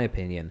least my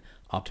opinion,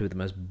 are two of the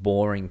most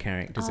boring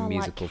characters in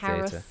musical like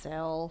theatre.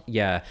 Carousel.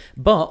 Yeah,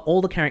 but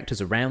all the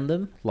characters around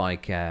them,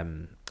 like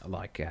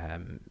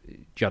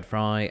Judd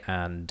Fry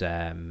and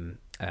Ado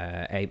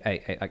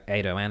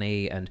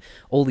Annie and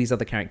all these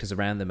other characters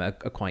around them are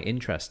quite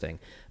interesting.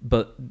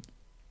 But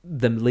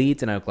the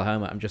leads in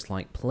Oklahoma, I'm just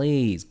like,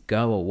 please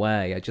go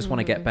away. I just want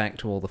to get back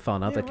to all the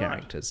fun other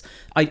characters.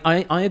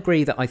 I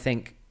agree that I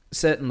think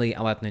certainly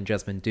Aladdin and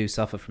Jasmine do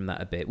suffer from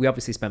that a bit. We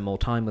obviously spend more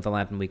time with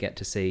Aladdin. We get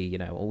to see,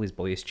 all his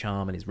boyish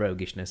charm and his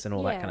roguishness and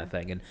all that kind of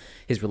thing, and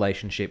his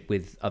relationship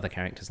with other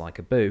characters like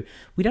Abu.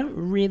 We don't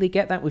really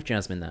get that with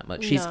Jasmine that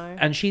much.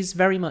 She's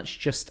very much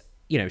just,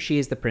 she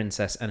is the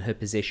princess and her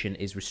position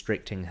is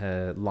restricting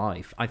her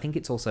life. I think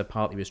it's also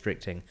partly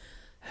restricting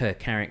her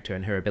character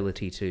and her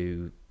ability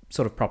to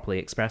sort of properly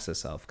express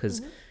herself,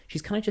 because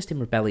she's kind of just in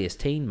rebellious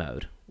teen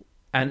mode.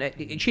 And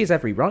she has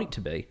every right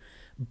to be.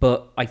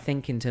 But I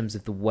think in terms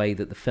of the way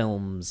that the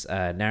film's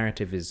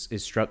narrative is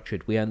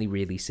structured, we only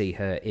really see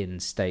her in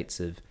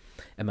states of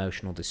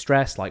emotional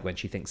distress, like when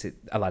she thinks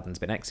Aladdin's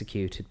been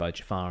executed by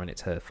Jafar and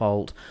it's her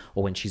fault,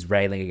 or when she's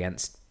railing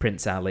against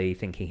Prince Ali,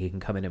 thinking he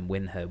can come in and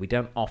win her. We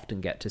don't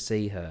often get to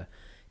see her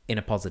in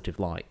a positive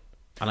light.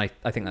 And I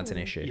think that's an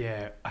issue.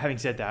 Yeah, having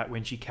said that,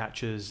 when she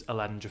catches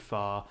Aladdin,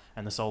 Jafar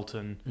and the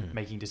Sultan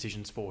making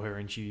decisions for her,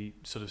 and she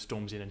sort of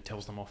storms in and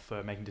tells them off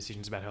for making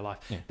decisions about her life,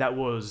 that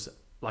was...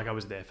 I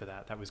was there for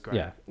that. That was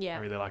great. Yeah. I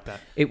really like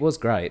that. It was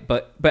great,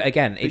 but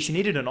again... But she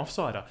needed an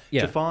offsider.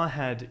 Yeah. Jafar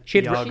had She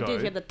Iago. did.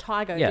 She had the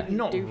tiger. Yeah. Didn't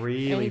Not do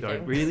really, anything. though.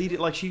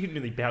 Really, she couldn't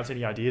really bounce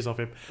any ideas off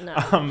him. No.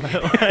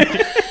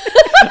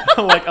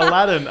 Like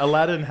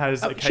Aladdin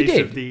has a case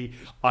did. of the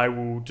I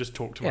will just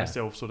talk to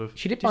myself sort of.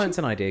 She did bounce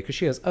an idea, because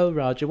she goes, "Oh,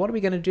 Raja, what are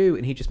we going to do?"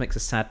 And he just makes a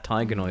sad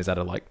tiger noise out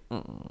of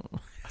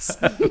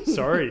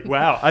Sorry.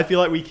 Wow. I feel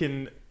like we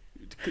can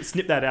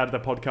snip that out of the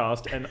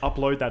podcast and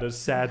upload that as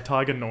sad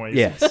tiger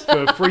noise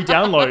for free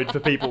download for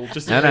people,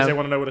 just in case they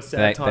want to know what a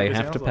sad tiger They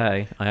have to sounds pay.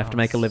 like. I have to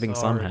make a living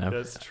somehow.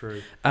 That's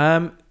true.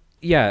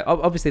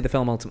 Obviously the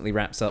film ultimately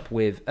wraps up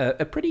with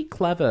a pretty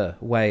clever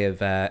way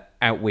of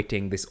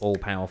outwitting this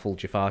all-powerful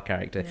Jafar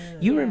character.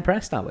 You were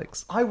impressed,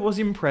 Alex? I was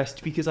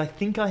impressed because I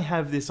think I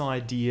have this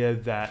idea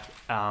that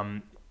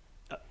I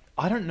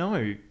don't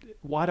know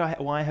why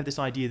I have this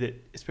idea that,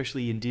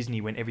 especially in Disney,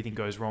 when everything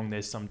goes wrong,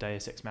 there's some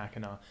Deus Ex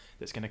Machina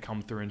that's going to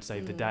come through and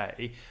save the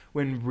day,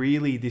 when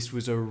really this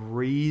was a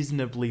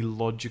reasonably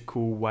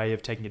logical way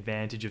of taking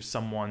advantage of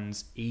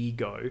someone's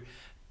ego,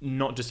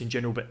 not just in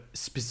general, but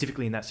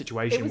specifically in that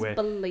situation. It was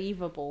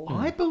believable.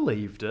 I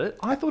believed it.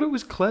 I thought it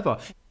was clever.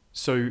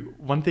 So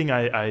one thing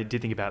I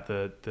did think about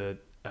the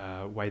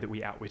way that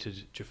we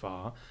outwitted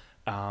Jafar,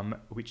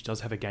 which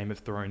does have a Game of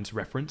Thrones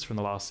reference from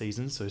the last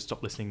season, so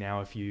stop listening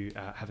now if you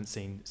haven't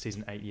seen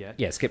season 8 yet.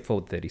 Yeah, skip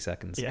forward 30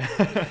 seconds. Yeah,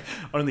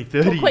 only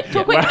 30.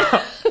 Talk quick.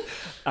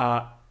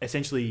 Wow.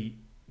 Essentially,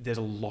 there's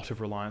a lot of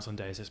reliance on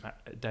Deus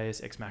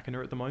Ex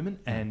Machina at the moment,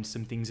 and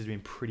some things have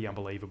been pretty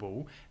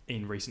unbelievable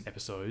in recent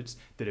episodes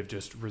that have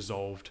just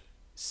resolved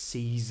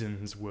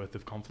seasons worth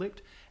of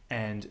conflict,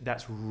 and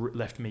that's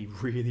left me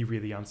really,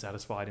 really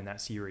unsatisfied in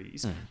that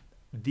series.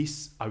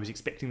 This, I was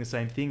expecting the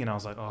same thing, and I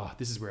was like, oh,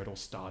 this is where it all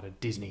started.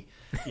 Disney,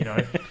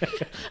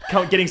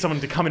 getting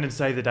someone to come in and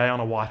save the day on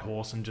a white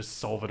horse and just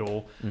solve it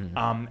all.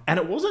 And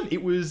it wasn't.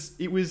 It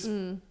was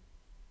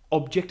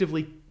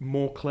objectively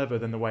more clever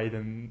than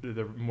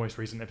the most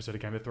recent episode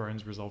of Game of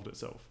Thrones resolved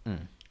itself.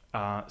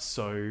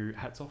 So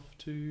hats off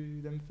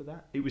to them for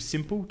that. It was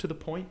simple, to the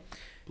point,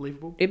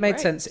 believable. It made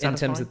sense Satisfying. in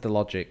terms of the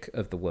logic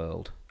of the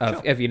world.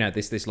 Of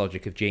this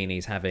logic of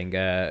genies having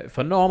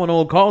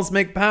phenomenal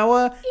cosmic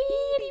power.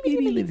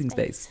 Living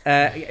space.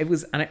 It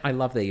was, and I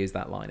love they used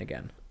that line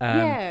again.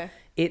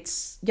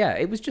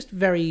 It was just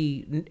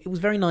very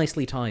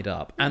nicely tied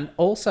up, and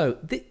also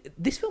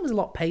this film is a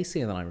lot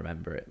pacier than I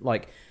remember it.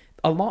 Like,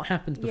 a lot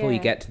happens before you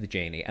get to the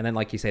genie, and then,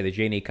 like you say, the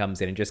genie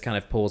comes in and just kind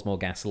of pours more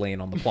gasoline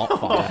on the plot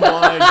fire.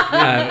 Oh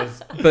my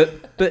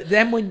goodness. But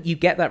then when you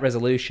get that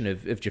resolution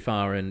of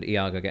Jafar and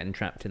Iago getting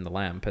trapped in the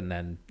lamp, and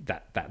then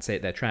that's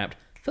it, they're trapped.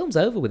 Film's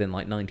over within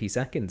like 90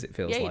 seconds, it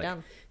feels like.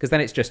 Because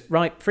then it's just,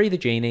 right, free the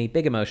genie,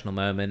 big emotional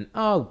moment.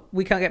 Oh,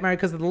 we can't get married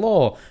because of the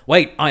law.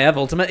 Wait, I have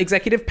ultimate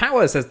executive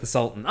power, says the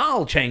Sultan.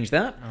 I'll change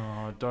that.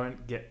 Oh,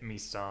 don't get me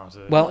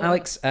started. Well,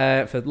 Alex,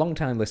 for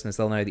long-time listeners,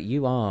 they'll know that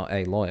you are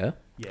a lawyer.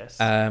 Yes.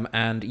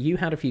 And you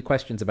had a few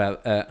questions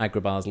about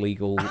Agrabah's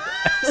legal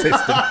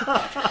system.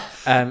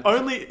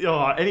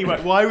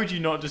 Anyway, why would you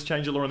not just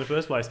change the law in the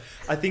first place?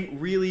 I think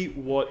really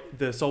what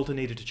the Sultan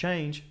needed to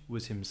change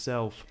was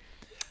himself.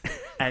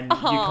 And you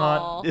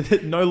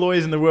can't... No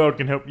lawyers in the world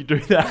can help you do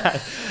that.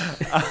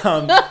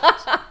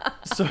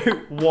 So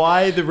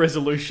why the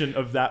resolution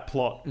of that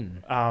plot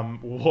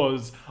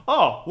was,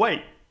 oh,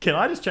 wait, can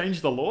I just change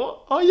the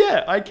law? Oh,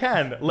 yeah, I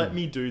can. Let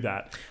me do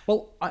that.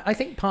 Well, I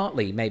think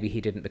partly maybe he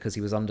didn't because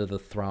he was under the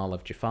thrall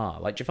of Jafar.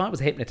 Like, Jafar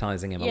was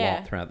hypnotizing him a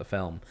lot throughout the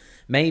film.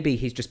 Maybe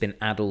he's just been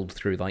addled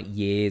through, like,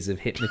 years of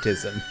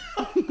hypnotism.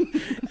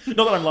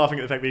 Not that I'm laughing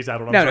at the fact that he's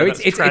addled.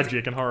 It's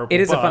tragic and horrible. It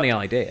is a funny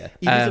idea.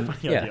 It is a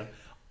funny idea.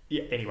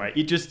 Yeah, anyway,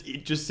 it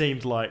just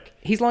seemed like...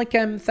 He's like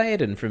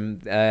Theoden from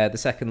the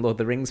second Lord of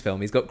the Rings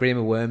film. He's got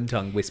Grima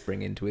Wormtongue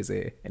whispering into his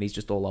ear, and he's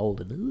just all old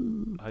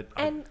and...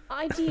 And I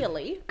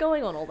ideally,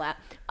 going on all that,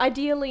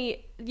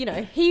 ideally,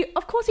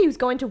 of course he was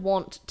going to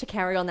want to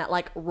carry on that,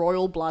 like,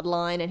 royal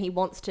bloodline, and he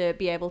wants to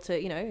be able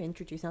to,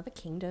 introduce another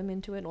kingdom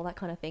into it and all that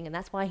kind of thing, and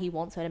that's why he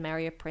wants her to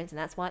marry a prince, and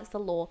that's why it's the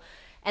law.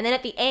 And then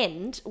at the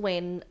end,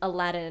 when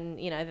Aladdin,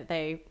 that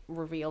they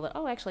reveal that,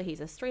 oh, actually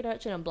he's a street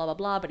urchin and blah, blah,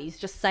 blah, but he's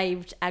just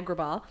saved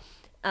Agrabah,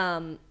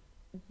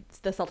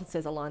 the Sultan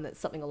says a line that's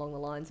something along the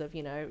lines of,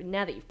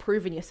 now that you've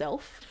proven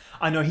yourself.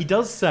 I know, he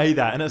does say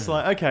that, and it's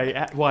like,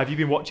 okay, why, have you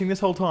been watching this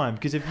whole time?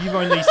 Because if you've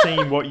only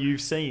seen what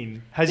you've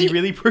seen, has he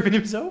really proven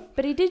himself?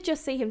 But he did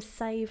just see him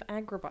save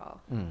Agrabah.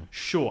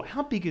 Sure.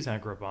 How big is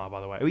Agrabah, by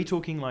the way? Are we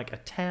talking like a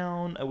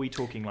town? Are we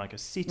talking like a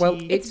city? Well,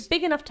 it's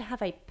big enough to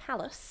have a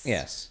palace.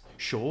 Yes.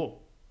 Sure.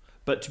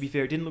 But to be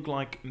fair, it didn't look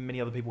like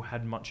many other people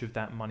had much of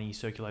that money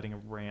circulating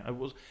around.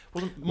 It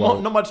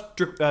not much. I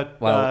don't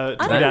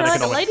know.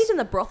 The ladies in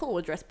the brothel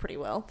were dressed pretty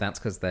well. That's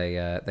because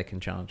they can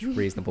charge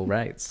reasonable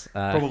rates.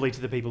 Probably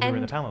to the people who are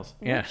in the palace.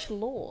 Yeah. Which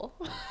law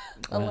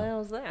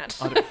allows that?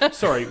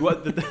 Sorry,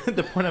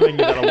 the point I'm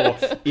making about a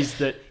law is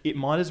that it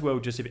might as well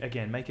just,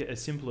 again, make it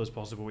as simple as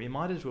possible. It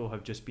might as well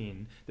have just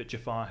been that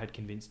Jafar had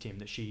convinced him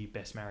that she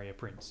best marry a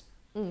prince.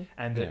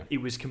 And that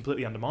it was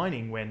completely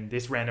undermining when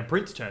this random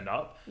prince turned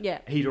up. Yeah.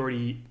 He'd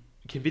already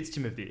convinced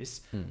him of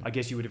this. I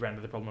guess you would have ran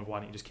into the problem of why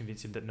didn't you just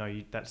convince him that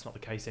no, that's not the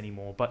case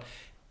anymore. But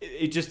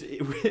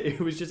it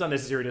was just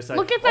unnecessary to say,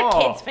 look, it's a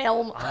kid's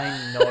film.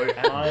 I know,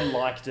 and I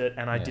liked it,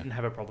 and I didn't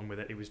have a problem with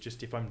it. It was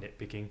just, if I'm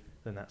nitpicking,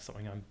 then that's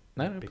something I'm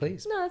nitpicking.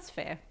 Please. No, that's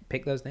fair.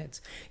 Pick those nits.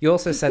 You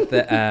also said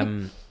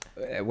that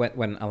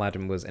when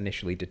Aladdin was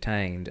initially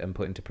detained and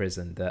put into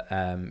prison, that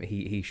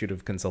he should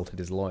have consulted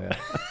his lawyer.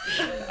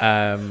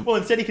 Well,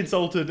 instead he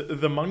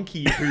consulted the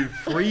monkey who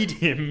freed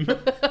him,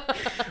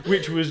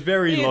 which was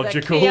very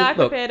logical.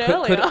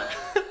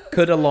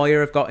 Could a lawyer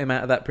have got him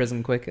out of that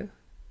prison quicker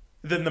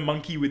than the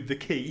monkey with the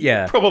key?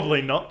 Yeah.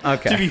 Probably not.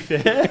 Okay. To be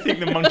fair, I think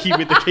the monkey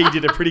with the key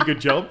did a pretty good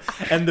job.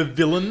 And the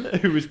villain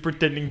who was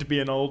pretending to be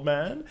an old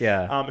man,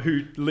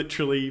 who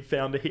literally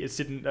found a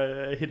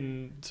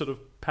hidden sort of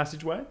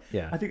passageway.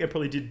 Yeah. I think they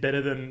probably did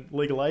better than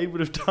Legal Aid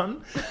would have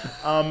done.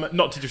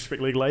 Not to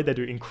disrespect Legal Aid, they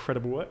do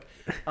incredible work.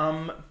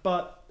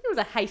 But it was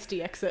a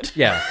hasty exit.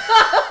 Yeah.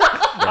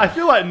 I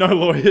feel like no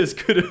lawyers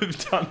could have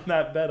done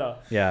that better.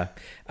 Yeah.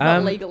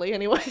 Not legally,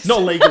 anyways.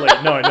 Not legally,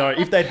 no.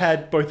 If they'd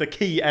had both a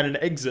key and an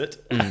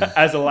exit,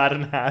 as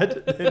Aladdin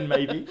had, then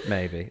maybe.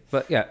 Maybe.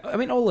 But yeah, I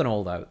mean, all in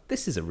all, though,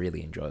 this is a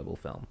really enjoyable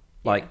film.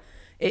 Like,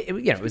 it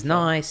was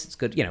nice. It's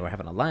good. We're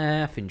having a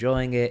laugh,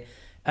 enjoying it.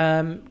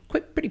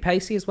 Pretty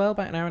pacey as well,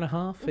 about an hour and a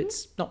half. Mm-hmm.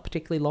 It's not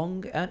particularly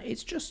long, and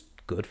it's just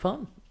good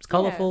fun. It's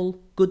colourful,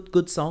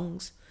 good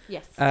songs.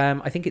 Yes.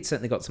 I think it's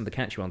certainly got some of the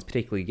catchy ones,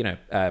 particularly,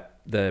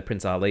 the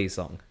Prince Ali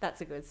song.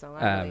 That's a good song.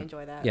 I really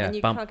enjoy that. Yeah, and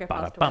you can't go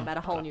past talking about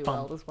A Whole New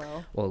World as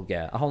well. Well,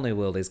 yeah, A Whole New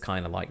World is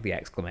kind of like the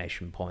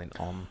exclamation point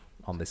on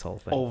this whole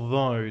thing.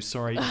 Although,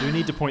 sorry, I do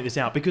need to point this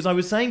out, because I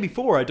was saying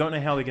before, I don't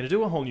know how they're going to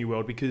do A Whole New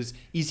World, because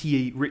is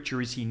he rich or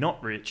is he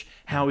not rich?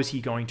 How is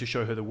he going to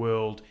show her the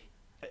world?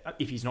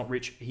 If he's not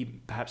rich, he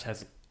perhaps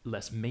has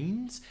less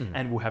means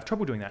and will have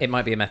trouble doing that. It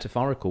might be a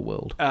metaphorical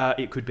world.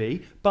 It could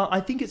be. But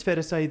I think it's fair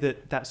to say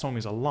that song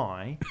is a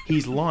lie.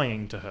 He's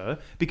lying to her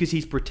because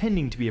he's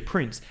pretending to be a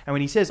prince. And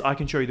when he says, I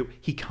can show you that,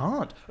 he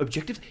can't.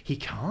 Objectives, he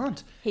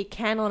can't. He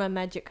can on a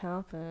magic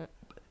carpet.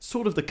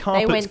 Sort of the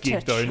carpets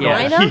gig, though.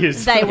 China.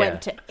 They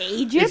went to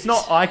Egypt. It's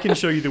not, I can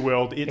show you the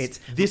world. It's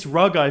this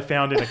rug I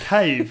found in a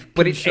cave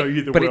can show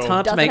you the world. It's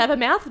hard Does it have a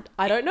mouth?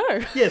 I don't know.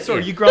 Yeah,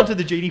 sorry, you granted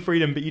the genie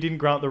freedom, but you didn't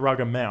grant the rug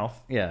a mouth.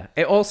 Yeah.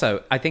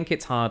 I think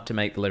it's hard to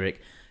make the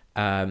lyric,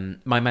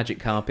 my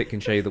magic carpet can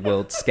show you the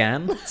world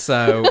scan.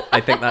 So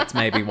I think that's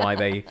maybe why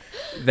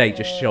they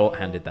just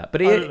shorthanded that.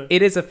 But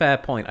it is a fair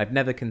point. I've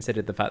never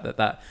considered the fact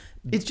that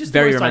it's just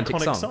very the most romantic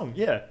iconic song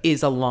yeah.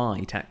 is a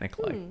lie,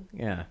 technically.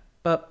 Yeah.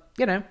 But,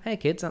 hey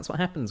kids, that's what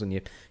happens when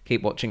you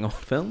keep watching old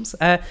films.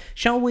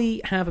 Shall we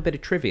have a bit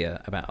of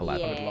trivia about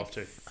Aladdin? Yes. I would love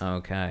to.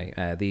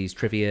 Okay. These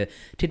trivia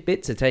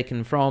tidbits are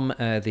taken from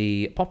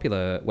the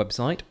popular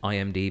website,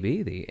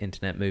 IMDb, the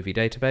Internet Movie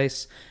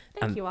Database.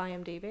 Thank you,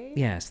 IMDb.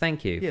 Yes,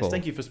 thank you. Yes,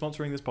 thank you for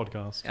sponsoring this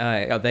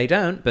podcast. They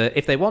don't, but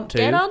if they want to...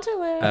 Get onto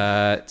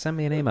it. Send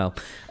me an email.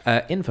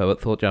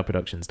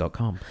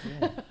 info@thoughtjarproductions.com.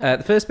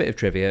 The first bit of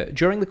trivia.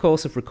 During the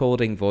course of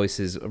recording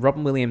voices,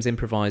 Robin Williams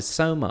improvised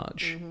so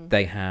much,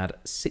 they had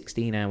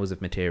 16 hours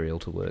of material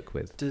to work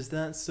with. Does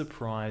that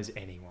surprise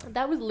anyone?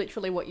 That was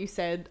literally what you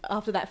said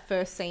after that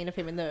first scene of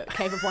him in the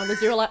Cave of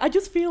Wonders. You were like, I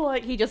just feel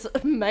like he just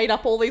made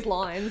up all these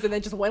lines and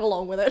then just went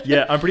along with it.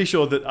 Yeah, I'm pretty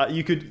sure that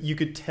you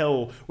could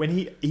tell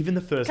when even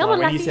the first line,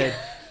 when he said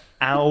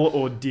Al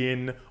or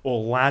Din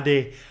or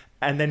Laddie,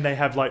 and then they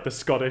have like the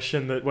Scottish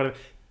and the whatever.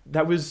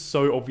 That was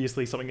so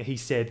obviously something that he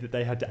said that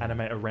they had to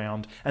animate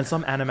around. And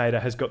some animator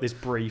has got this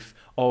brief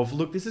of,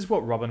 look, this is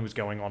what Robin was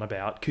going on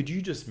about. Could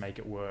you just make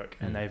it work?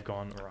 And they've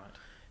gone, all right.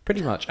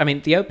 Pretty much. I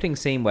mean, the opening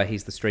scene where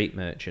he's the street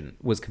merchant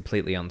was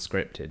completely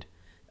unscripted.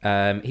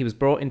 He was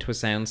brought into a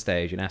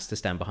soundstage and asked to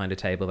stand behind a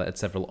table that had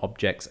several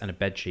objects and a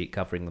bedsheet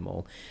covering them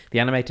all. The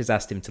animators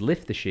asked him to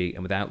lift the sheet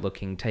and, without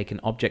looking, take an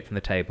object from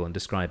the table and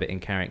describe it in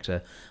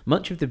character.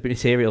 Much of the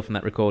material from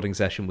that recording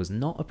session was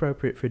not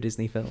appropriate for a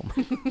Disney film.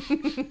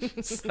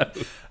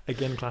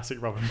 Again,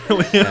 classic Robin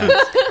Williams.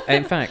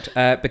 In fact,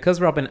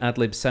 because Robin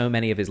ad-libbed so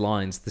many of his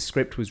lines, the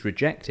script was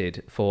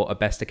rejected for a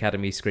Best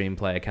Academy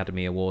Screenplay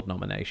Academy Award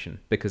nomination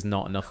because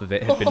not enough of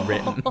it had been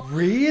written.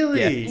 Really?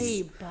 Yes.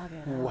 Hey,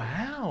 bugger.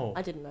 Wow.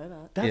 I didn't know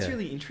that. That's Yeah.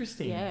 really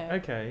interesting. Yeah.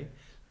 Okay.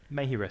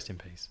 May he rest in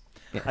peace.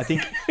 Yeah. I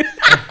think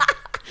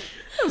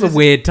That was a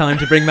weird time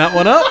to bring that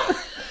one up.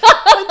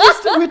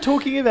 we're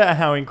talking about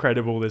how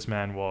incredible this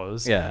man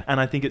was. Yeah. And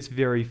I think it's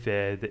very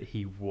fair that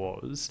he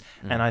was.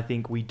 And I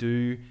think we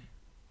do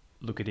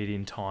look at it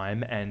in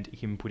time, and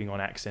him putting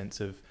on accents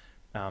of,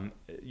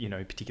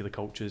 particular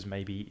cultures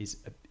maybe is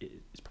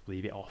probably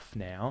a bit off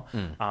now.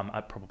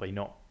 Probably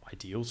not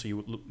ideal. So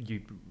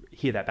you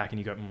hear that back and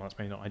you go, that's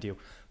maybe not ideal.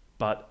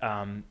 But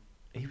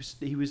he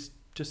was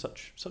just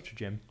such a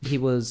gem. He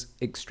was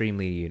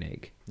extremely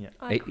unique. Yeah.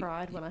 I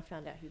cried when I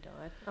found out he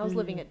died. I was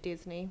living at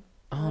Disney.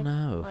 Oh,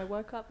 no. I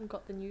woke up and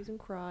got the news and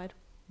cried.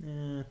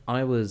 Yeah.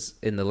 I was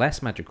in the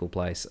less magical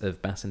place of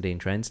Brescianini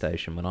train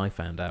station when I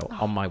found out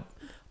on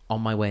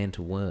my way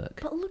into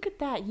work. But look at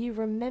that. You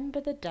remember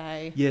the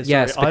day. Yeah, sorry,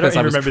 Yes, because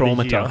I was even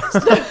remember the year.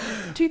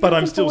 traumatized. But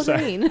I'm still sad.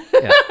 2014.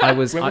 Yeah, I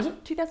was. When was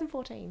it?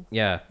 2014.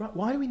 Yeah. Right,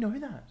 why do we know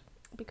that?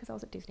 Because I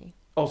was at Disney.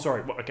 Oh,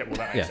 sorry. Well, okay, well,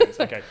 that makes Yeah. sense.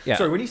 Okay. Yeah.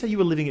 Sorry, when you say you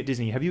were living at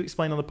Disney, have you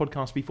explained on the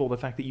podcast before the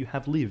fact that you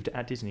have lived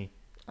at Disney?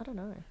 I don't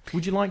know.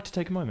 Would you like to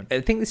take a moment? I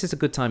think this is a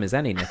good time as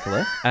any,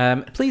 Nicola.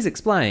 Please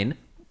explain,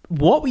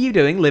 what were you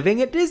doing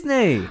living at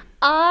Disney?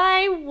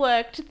 I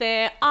worked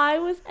there. I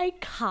was a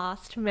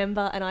cast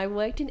member and I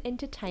worked in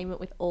entertainment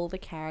with all the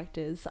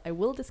characters. I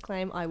will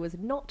disclaim I was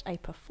not a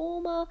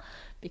performer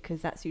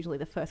because that's usually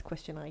the first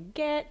question I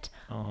get.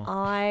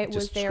 I was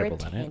Just their scribble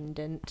that out.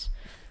 attendant.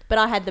 But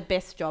I had the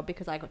best job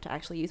because I got to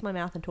actually use my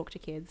mouth and talk to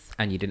kids.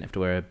 And you didn't have to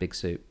wear a big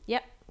suit.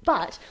 Yep.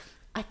 But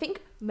I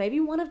think maybe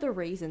one of the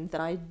reasons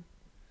that I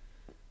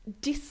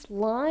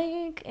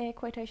dislike, air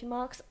quotation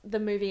marks, the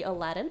movie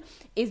Aladdin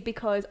is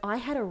because I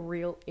had a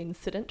real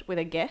incident with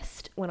a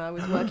guest when I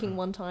was working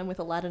one time with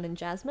Aladdin and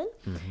Jasmine,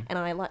 and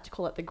I like to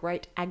call it the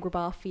Great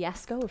Agrabah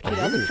Fiasco of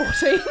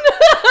 2014.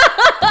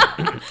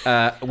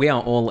 We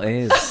are all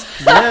ears.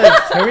 Yeah,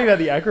 tell me about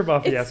the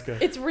Agrabah Fiasco.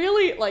 It's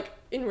really, like,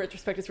 in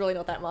retrospect, it's really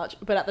not that much,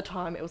 but at the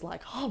time it was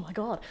like, oh my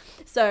God.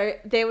 So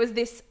there was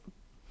this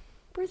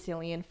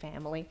Brazilian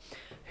family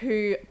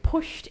who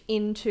pushed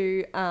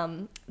into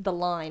the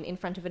line in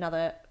front of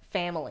another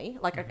family,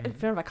 like in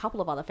front of a couple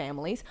of other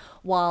families,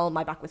 while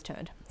my back was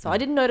turned. So I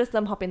didn't notice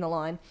them hop in the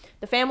line.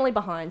 The family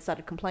behind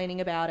started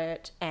complaining about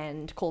it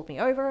and called me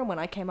over. And when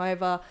I came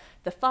over,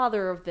 the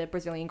father of the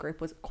Brazilian group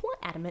was quite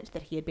adamant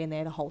that he had been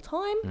there the whole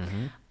time.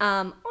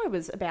 I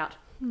was about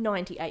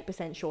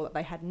 98% sure that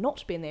they had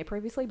not been there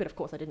previously, but of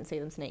course I didn't see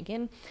them sneak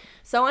in.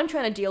 So I'm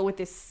trying to deal with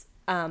this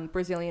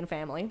Brazilian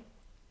family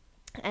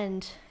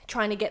and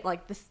trying to get trying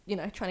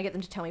to get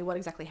them to tell me what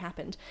exactly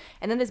happened.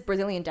 And then this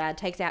Brazilian dad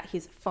takes out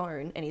his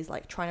phone and he's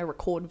like trying to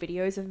record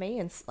videos of me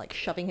and like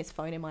shoving his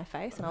phone in my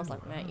face. And I was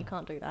like, mate, you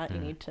can't do that. You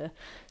need to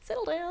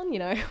settle down.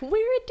 We're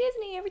at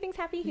Disney. Everything's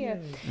happy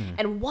here.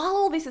 And while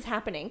all this is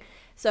happening,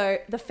 so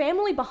the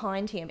family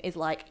behind him is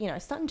like,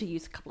 starting to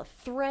use a couple of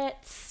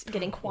threats,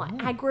 getting quite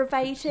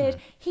aggravated.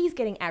 He's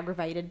getting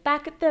aggravated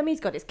back at them. He's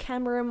got his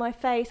camera in my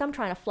face. I'm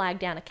trying to flag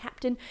down a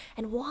captain.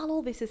 And while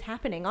all this is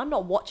happening, I'm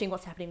not watching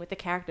what's happening with the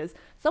characters.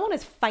 Someone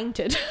has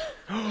fainted.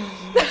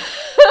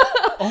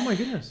 Oh my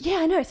goodness. Yeah,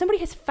 I know. Somebody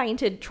has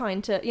fainted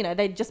trying to,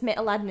 they just met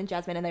Aladdin and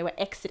Jasmine and they were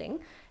exiting.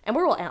 And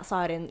we're all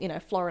outside in,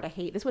 Florida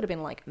heat. This would have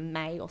been like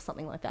May or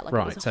something like that. Like,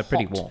 Right, it was so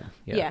pretty hot. warm.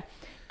 Yeah.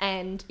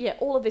 And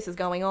all of this is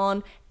going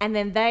on. And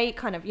then they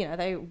kind of,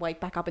 they wake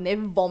back up and they're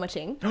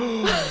vomiting.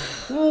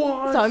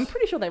 What? So I'm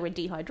pretty sure they were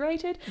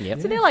dehydrated.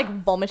 Yep. So they're like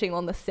vomiting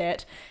on the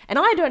set. And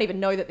I don't even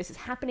know that this is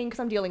happening because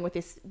I'm dealing with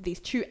these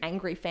two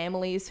angry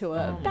families who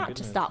are about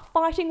to start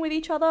fighting with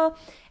each other.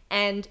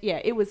 And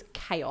it, it was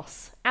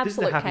chaos. Absolute This is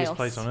the happiest chaos.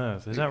 place on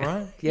earth. Is that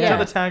right? Yeah.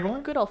 Is that the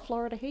tagline? Good old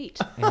Florida heat.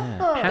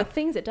 Yeah. The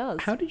things it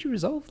does. How did you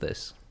resolve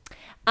this?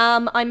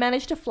 I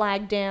managed to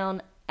flag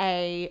down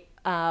a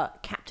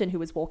captain who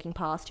was walking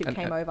past who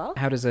came over.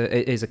 How does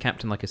is a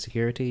captain like a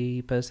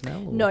security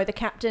personnel? Or? No, the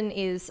captain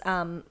is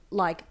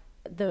like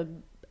the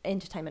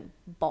entertainment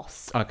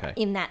boss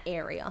in that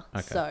area.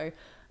 Okay. So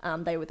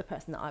they were the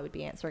person that I would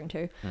be answering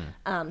to.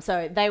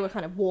 So they were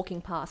kind of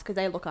walking past because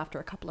they look after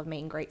a couple of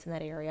meet and greets in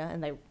that area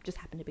and they just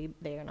happened to be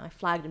there and I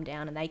flagged them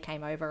down and they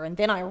came over and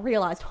then I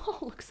realised, oh,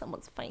 look,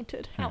 someone's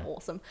fainted. How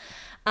awesome.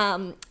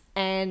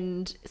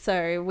 And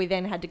so we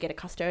then had to get a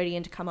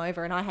custodian to come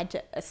over and I had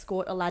to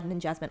escort Aladdin and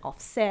Jasmine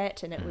off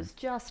set and it was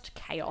just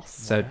chaos.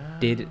 So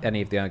did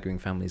any of the arguing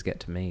families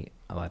get to meet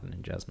Aladdin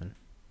and Jasmine?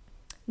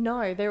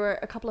 No, there were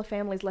a couple of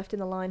families left in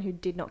the line who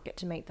did not get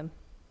to meet them.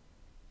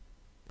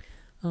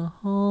 A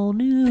whole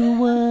new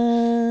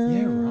world.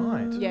 Yeah,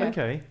 right. Yeah.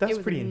 Okay, It that's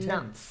was pretty intense.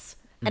 nuts.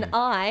 And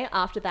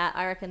after that,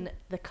 I reckon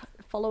the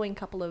following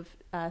couple of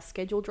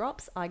schedule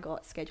drops, I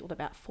got scheduled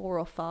about 4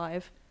 or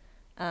 5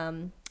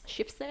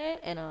 shifts there,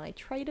 and I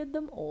traded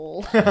them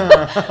all.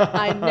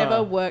 I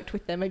never worked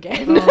with them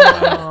again.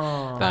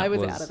 I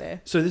was out of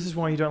there. So this is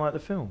why you don't like the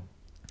film?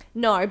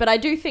 No, but I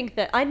do think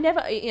that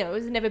it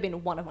was never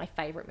been one of my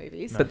favourite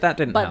movies. No. But that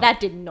didn't help. That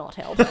did not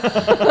help.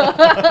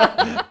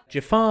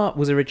 Jafar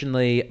was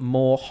originally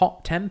more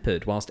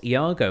hot-tempered, whilst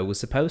Iago was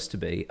supposed to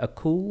be a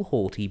cool,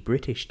 haughty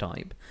British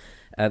type.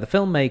 The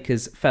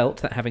filmmakers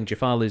felt that having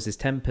Jafar lose his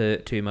temper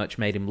too much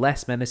made him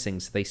less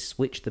menacing, so they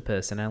switched the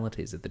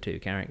personalities of the two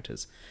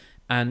characters.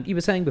 And you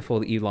were saying before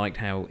that you liked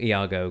how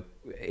Iago,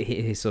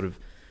 his sort of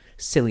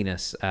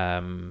silliness,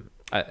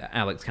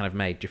 Alex kind of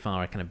made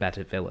Jafar a kind of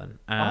better villain.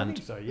 And I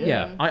think so,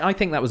 yeah. I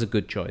think that was a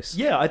good choice.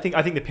 Yeah, I think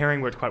the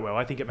pairing worked quite well.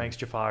 I think it makes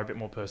Jafar a bit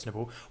more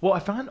personable. What I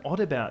find odd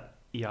about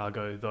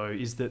Iago, though,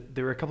 is that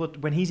there are a couple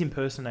of... When he's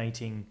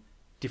impersonating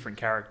different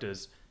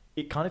characters,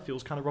 it kind of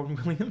feels kind of Robin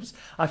Williams.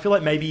 I feel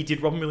like maybe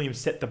did Robin Williams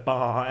set the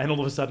bar and all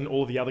of a sudden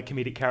all the other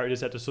comedic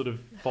characters had to sort of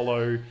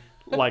follow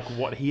like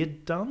what he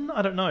had done?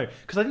 I don't know.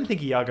 Because I didn't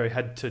think Iago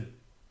had to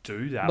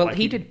do that. Well,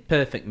 he did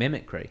perfect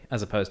mimicry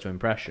as opposed to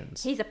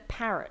impressions. He's a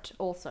parrot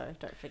also,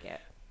 don't forget.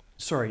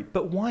 Sorry,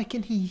 but why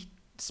can he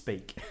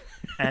speak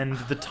and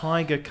the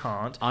tiger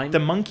can't? The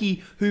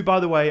monkey, who, by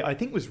the way, I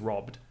think was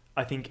robbed,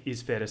 I think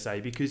is fair to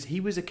say, because he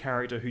was a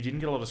character who didn't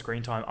get a lot of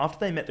screen time. After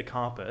they met the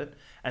carpet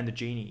and the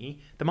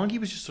genie, the monkey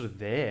was just sort of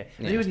there.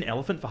 And he was an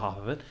elephant for half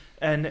of it.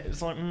 And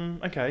it's like,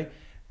 okay.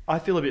 I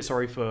feel a bit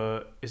sorry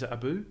for... Is it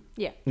Abu?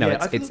 Yeah. No,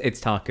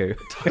 it's Taku.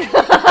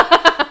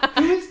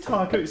 Who is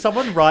Taku?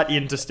 Someone write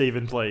into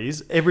Stephen,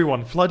 please.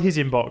 Everyone, flood his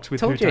inbox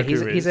with who Taku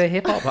is. He's a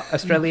hip-hop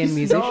Australian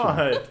musician.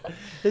 Not.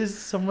 There's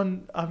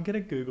someone... I'm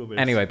going to Google this.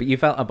 Anyway, but you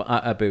felt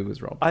Abu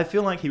was robbed. I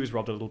feel like he was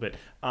robbed a little bit.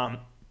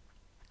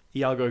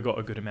 Iago got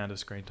a good amount of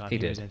screen time. He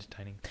was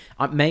entertaining.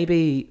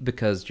 Maybe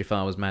because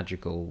Jafar was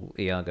magical,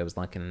 Iago was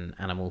like an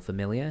animal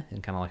familiar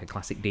in kind of like a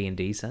classic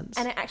D&D sense.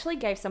 And it actually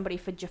gave somebody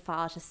for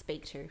Jafar to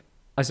speak to.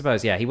 I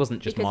suppose, yeah, he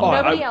wasn't just because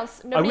monologue.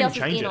 nobody else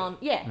was in it. on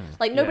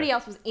nobody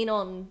else was in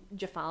on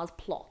Jafar's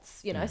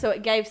plots, you know. So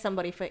it gave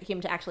somebody for him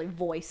to actually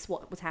voice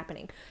what was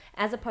happening,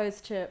 as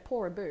opposed to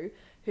poor Abu,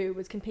 who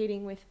was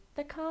competing with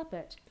the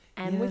carpet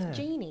and with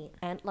Genie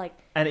and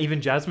even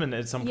Jasmine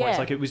at some points. Yeah.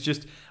 Like it was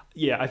just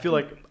I feel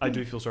like I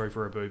do feel sorry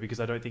for Abu because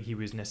I don't think he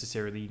was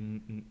necessarily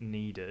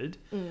needed.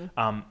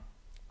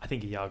 I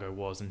think Iago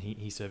was, and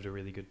he served a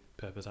really good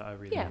purpose. I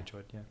really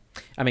enjoyed. Yeah,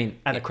 I mean,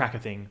 and the cracker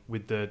thing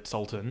with the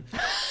Sultan.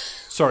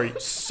 Sorry,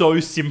 so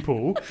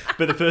simple.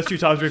 But the first 2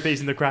 times we're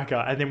feasting the cracker,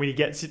 and then when he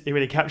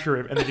capture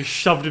him, and then just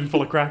shoved him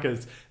full of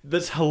crackers,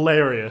 that's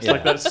hilarious. Yeah.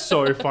 Like that's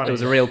so funny. It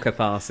was a real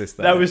catharsis.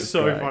 That was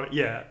so great. Funny.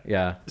 Yeah,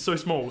 yeah. So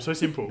small, so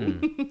simple.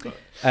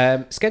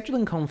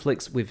 Scheduling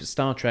conflicts with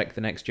Star Trek: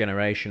 The Next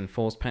Generation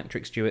forced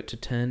Patrick Stewart to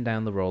turn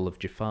down the role of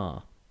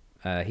Jafar.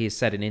 He has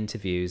said in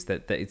interviews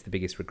that it's the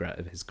biggest regret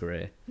of his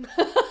career.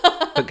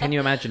 But can you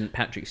imagine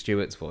Patrick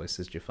Stewart's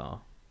voice as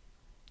Jafar?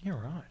 You're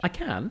right. I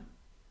can.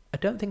 I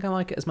don't think I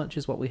like it as much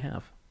as what we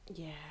have.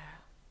 Yeah.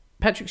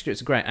 Patrick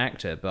Stewart's a great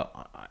actor,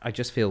 but I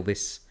just feel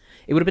this...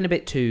 It would have been a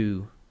bit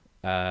too,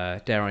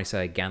 dare I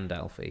say,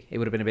 Gandalf-y. It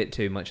would have been a bit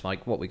too much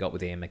like what we got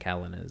with Ian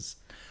McKellen as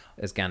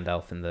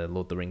Gandalf in the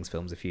Lord of the Rings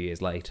films a few years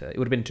later. It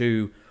would have been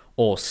too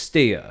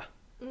austere.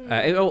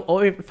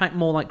 Or in fact,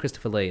 more like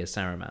Christopher Lee as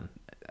Saruman.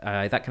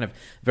 That kind of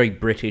very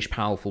British,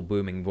 powerful,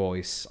 booming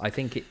voice. I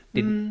think it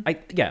didn't...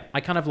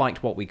 I kind of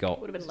liked what we got.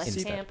 Would have been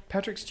less camp.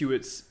 Patrick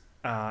Stewart's...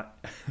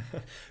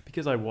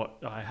 because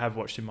I have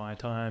watched in my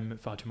time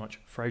far too much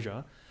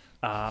Frasier.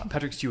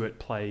 Patrick Stewart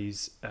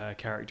plays a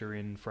character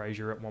in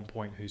Frasier at one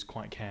point who's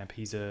quite camp.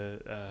 He's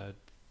a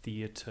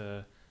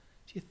theatre...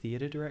 Is he a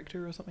theatre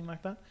director or something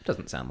like that?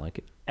 Doesn't sound like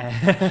it.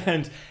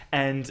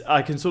 And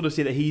I can sort of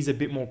see that he's a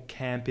bit more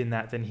camp in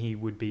that than he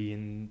would be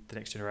in The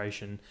Next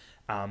Generation,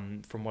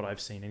 from what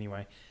I've seen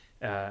anyway.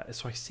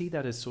 So I see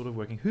that as sort of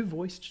working. Who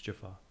voiced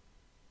Jafar?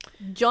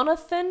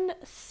 Jonathan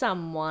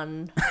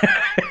someone.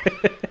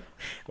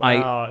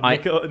 Wow,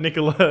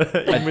 Nicola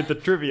in with the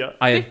trivia.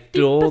 I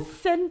adore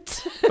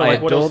 50%. I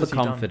adore the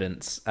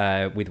confidence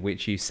with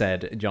which you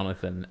said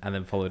Jonathan and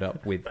then followed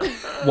up with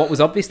what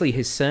was obviously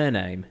his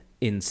surname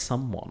in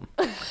someone.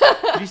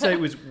 Did you say it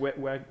was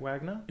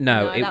Wagner?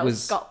 No, it that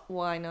was Scott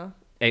Weiner.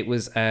 It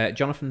was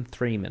Jonathan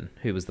Freeman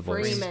who was the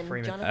voice.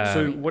 Freeman.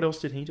 So what else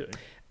did he do?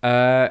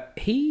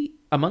 He,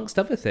 amongst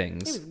other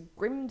things... He was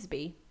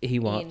Grimsby. He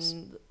was.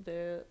 In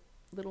the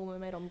Little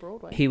Mermaid on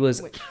Broadway. He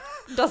was... Which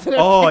doesn't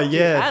affect you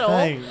at all.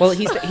 Thanks. Well,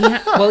 he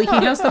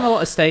has done a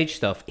lot of stage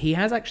stuff. He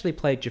has actually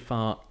played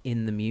Jafar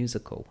in the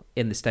musical,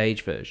 in the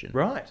stage version.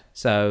 Right.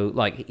 So,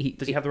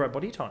 does he have the right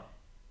body type?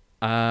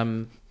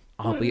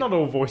 Not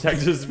all voice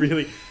actors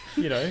really,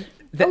 you know.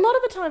 A lot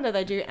of the time, though,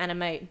 they do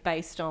animate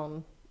based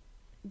on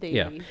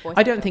the voice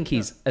I don't actor. think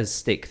he's as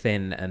stick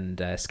thin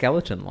and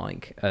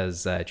skeleton-like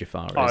as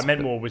Jafar is. Oh, I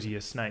meant more, was he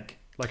a snake?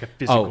 Like a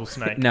physical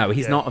snake? No,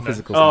 he's not a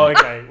physical snake.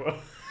 Oh, okay. Well.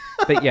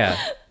 But yeah,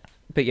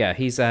 But yeah,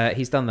 he's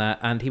done that,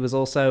 and he was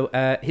also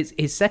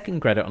his second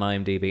credit on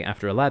IMDb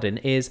after Aladdin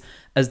is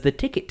as the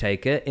ticket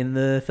taker in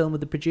the film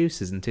with the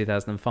producers in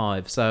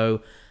 2005.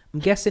 So I'm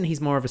guessing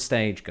he's more of a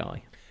stage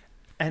guy.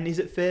 And is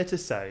it fair to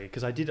say,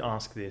 because I did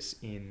ask this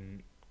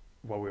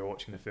while we were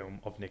watching the film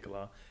of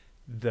Nicola,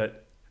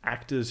 that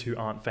actors who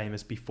aren't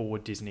famous before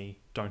Disney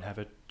don't have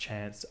a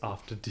chance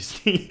after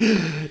Disney?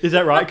 Is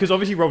that right? Because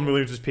obviously Robin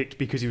Williams was picked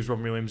because he was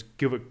Robin Williams.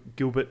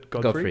 Gilbert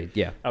Gottfried,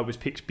 yeah, was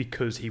picked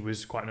because he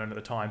was quite known at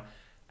the time.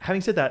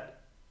 Having said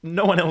that,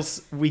 no one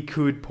else we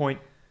could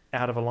point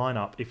out of a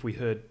lineup if we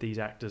heard these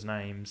actors'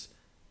 names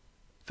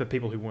for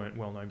people who weren't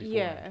well known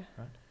beforehand.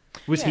 Yeah. Right?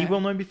 Was he well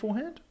known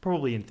beforehand?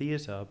 Probably in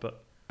theatre,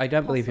 but I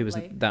don't believe he was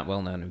that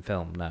well known in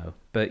film. No,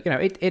 but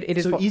it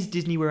is. So is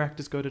Disney where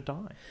actors go to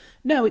die?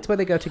 No, it's where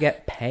they go to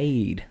get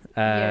paid.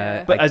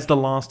 But as the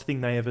last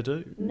thing they ever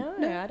do. No,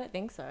 I don't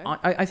think so.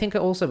 I think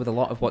also with a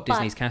lot of what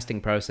Disney's casting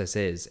process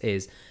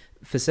is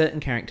for certain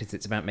characters,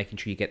 it's about making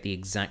sure you get the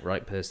exact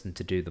right person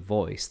to do the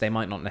voice. They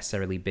might not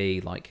necessarily be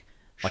like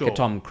a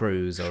Tom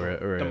Cruise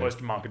or the most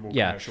marketable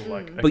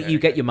commercial. But you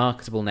get your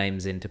marketable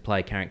names in to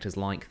play characters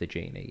like the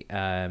genie.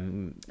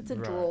 It's a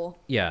draw.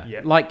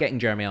 Yeah, like getting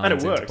Jeremy Irons.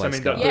 And it works. To play I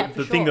mean, Scar.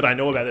 the thing that I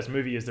know about this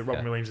movie is that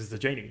Robin Williams is the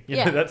genie.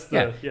 That's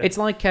It's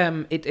like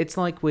it's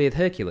like with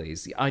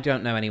Hercules. I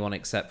don't know anyone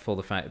except for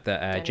the fact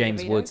that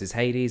James Woods is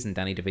Hades and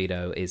Danny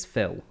DeVito is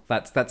Phil.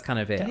 That's kind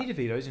of it. Danny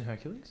DeVito's in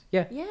Hercules?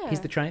 Yeah. He's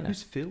the trainer.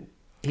 Who's Phil?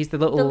 He's the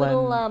little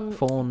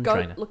fawn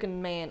trainer.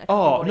 Goat-looking man.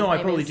 Oh, no,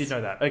 I probably did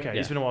know that. Okay,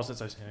 it's been a while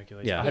since I've seen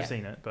Hercules. Yeah. I have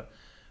seen it, but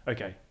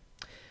okay.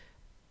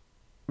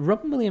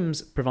 Robin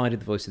Williams provided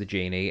the voice of the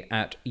genie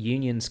at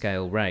union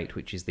scale rate,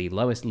 which is the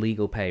lowest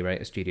legal pay rate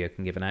a studio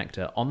can give an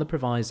actor, on the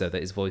proviso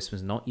that his voice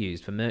was not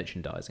used for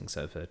merchandising,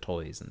 so for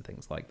toys and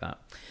things like that,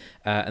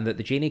 and that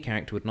the genie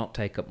character would not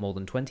take up more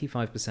than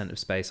 25% of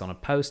space on a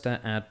poster,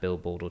 ad,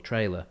 billboard, or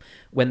trailer.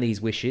 When these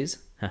wishes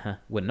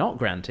were not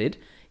granted,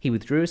 he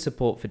withdrew his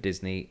support for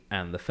Disney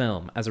and the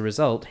film. As a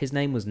result, his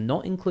name was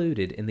not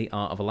included in the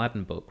Art of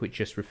Aladdin book, which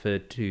just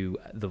referred to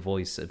the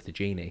voice of the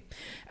genie.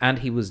 And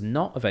he was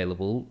not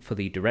available for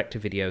the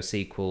direct-to-video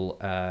sequel,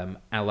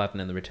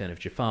 Aladdin and the Return of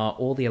Jafar,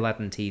 or the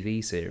Aladdin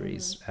TV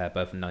series,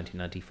 both in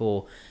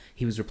 1994.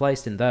 He was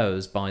replaced in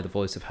those by the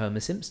voice of Homer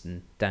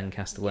Simpson, Dan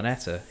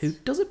Castellaneta, who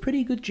does a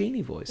pretty good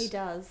genie voice. He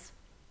does.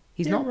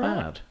 He's not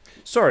bad.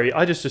 Sorry,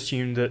 I just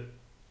assumed that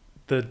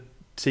the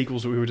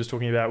sequels that we were just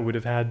talking about would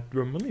have had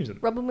Robin Williams in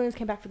them. Robin Williams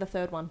came back for the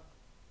third one.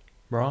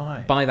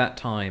 Right. By that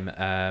time,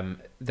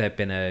 there'd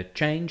been a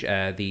change.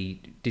 The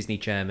Disney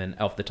chairman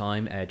of the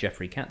time,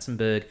 Jeffrey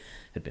Katzenberg,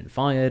 had been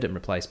fired and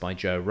replaced by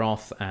Joe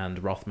Roth,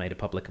 and Roth made a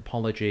public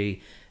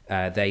apology.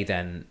 They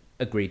then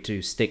agreed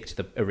to stick to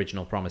the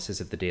original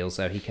promises of the deal,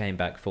 so he came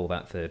back for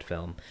that third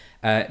film.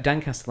 Dan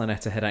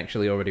Castellaneta had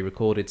actually already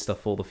recorded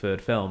stuff for the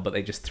third film, but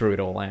they just threw it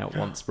all out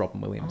once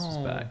Robin Williams was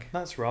back.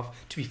 That's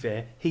rough. To be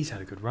fair, he's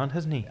had a good run,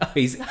 hasn't he?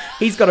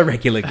 He's got a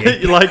regular gig.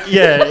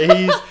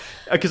 He's...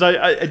 Because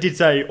I did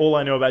say all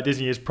I know about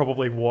Disney is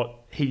probably what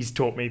he's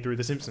taught me through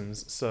The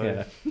Simpsons.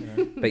 So,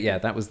 But yeah,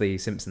 that was the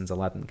Simpsons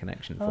Aladdin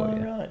connection for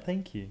you. Right,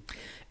 thank you.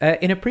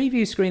 In a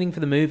preview screening for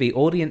the movie,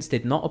 audience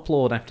did not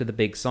applaud after the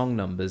big song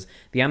numbers.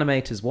 The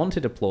animators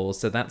wanted applause,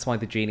 so that's why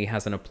the genie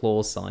has an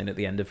applause sign at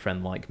the end of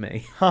Friend Like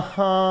Me.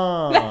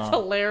 That's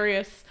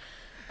hilarious.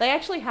 They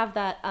actually have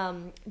that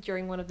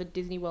during one of the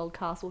Disney World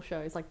Castle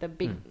shows, like the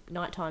big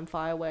nighttime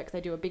fireworks.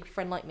 They do a big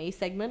Friend Like Me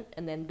segment,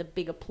 and then the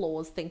big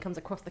applause thing comes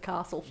across the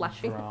castle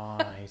flashing.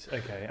 Right,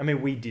 okay. I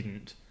mean, we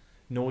didn't,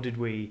 nor did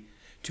we.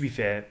 To be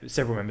fair,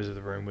 several members of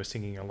the room were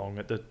singing along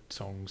at the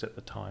songs at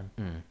the time.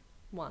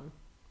 One.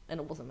 And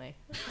it wasn't me.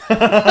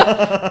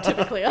 To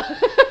be clear.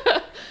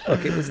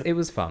 Look, it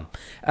was fun.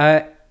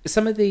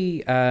 Some of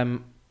the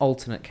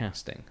alternate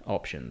casting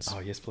options. Oh,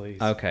 yes, please.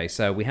 Okay,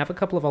 so we have a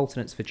couple of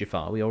alternates for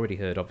Jafar. We already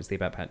heard, obviously,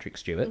 about Patrick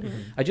Stewart.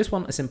 I just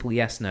want a simple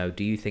yes/no.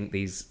 Do you think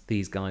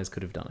these guys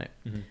could have done it?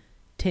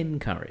 Tim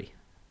Curry.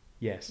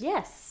 Yes.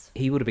 Yes.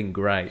 He would have been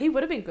great. He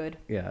would have been good.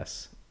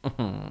 Yes.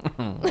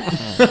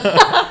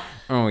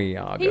 Oh,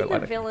 yeah. He's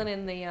the villain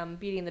in the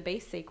Beauty and the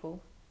Beast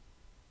sequel.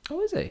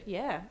 Oh, is he?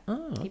 Yeah.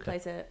 Oh, okay. He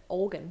plays an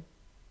organ.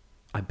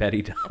 I bet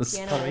he does.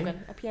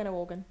 A piano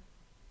organ.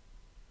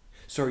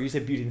 Sorry, you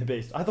said Beauty and the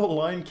Beast. I thought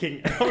Lion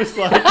King. I was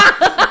like,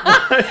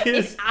 why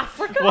is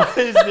Africa? Why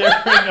is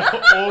there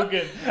an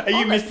organ? Are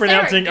you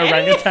mispronouncing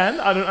orangutan?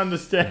 I don't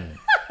understand.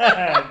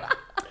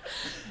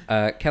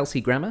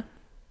 Kelsey Grammer.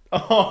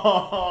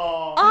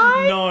 Oh,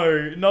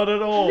 no, not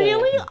at all.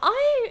 Really?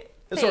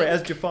 Sorry,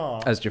 as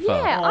Jafar. As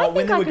Jafar. Yeah, I think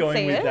when they I were could going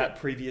see with it. that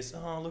previous.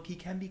 Oh, look, he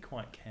can be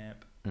quite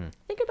camp.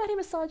 Think about him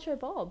as Sideshow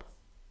Bob.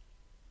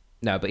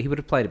 No, but he would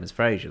have played him as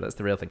Frasier. That's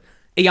the real thing.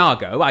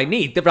 Iago, I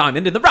need the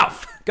diamond in the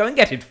rough. Go and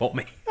get it for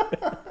me.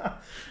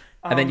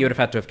 And then you would have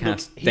had to have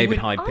cast David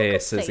Hyde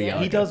Pierce as Iago.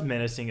 He does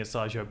menacing as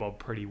Sideshow Bob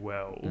pretty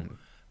well.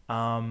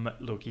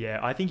 Look, yeah,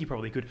 I think he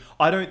probably could.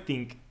 I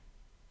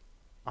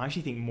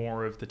actually think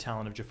more of the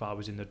talent of Jafar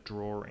was in the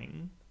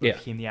drawing of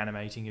him, the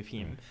animating of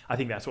him. I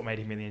think that's what made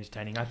him really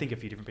entertaining. I think a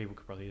few different people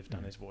could probably have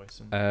done his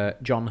voice.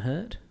 John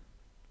Hurt.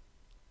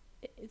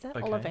 Is that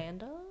Okay.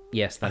 Ollivander?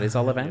 Yes, that is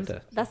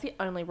Ollivander. That's the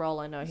only role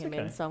I know him in,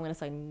 okay. so I'm going to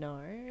say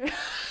no.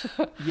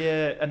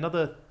 Yeah,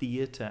 another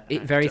theatre actor.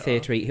 Very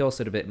theatre-y. He also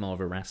had a bit more of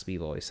a raspy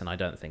voice, and I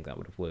don't think that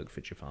would have worked for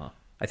Jafar.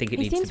 I think it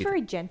He needs seems to be...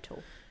 very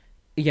gentle.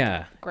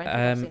 Yeah. Granted,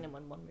 I've seen him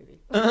in one movie.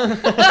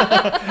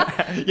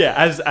 Yeah,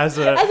 as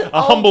a an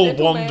humble old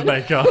wand gentleman.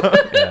 maker.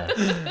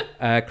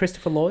 Yeah.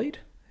 Christopher Lloyd.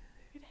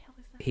 Who the hell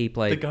is that? He The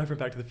played guy from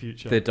Back to the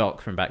Future. the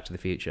Doc from Back to the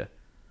Future.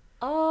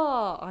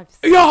 Oh, I've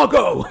seen,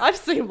 Iago! I've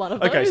seen one of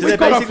those. Okay, so We've they're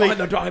gotta basically find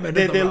the diamond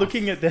they're, in the they're rough.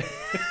 looking at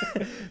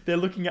they're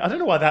looking at. I don't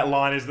know why that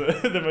line is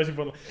the most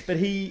important, but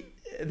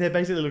they're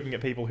basically looking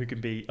at people who can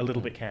be a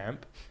little bit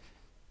camp,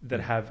 that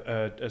have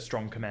a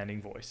strong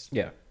commanding voice,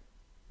 Yeah.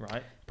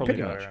 right? Probably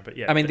Pretty the other way much. around, but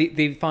yeah. I mean,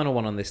 the final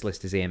one on this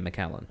list is Ian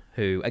McKellen,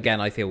 who,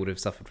 again, I feel would have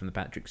suffered from the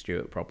Patrick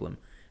Stewart problem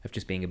of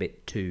just being a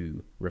bit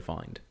too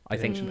refined. I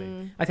think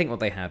what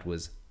they had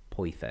was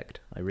perfect.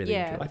 I really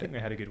Yeah. enjoyed I it. think they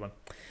had a good one.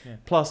 Yeah.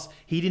 Plus,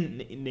 he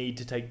didn't need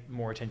to take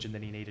more attention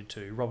than he needed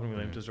to. Robin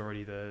Williams was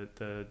already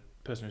the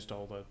person who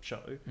stole the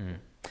show.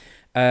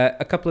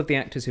 A couple of the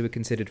actors who were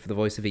considered for the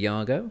voice of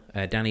Iago,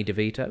 Danny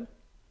DeVito.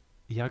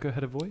 Iago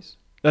had a voice?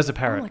 That's a Oh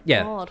parrot. my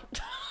Yeah. god.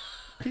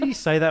 Did he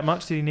say that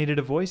much that he needed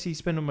a voice? He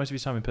spent most of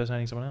his time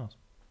impersonating someone else.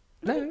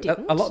 No, he No,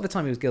 didn't. a lot of the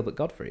time he was Gilbert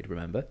Gottfried,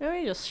 remember? No,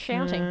 you're just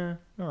shouting. Yeah,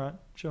 all right,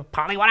 sure.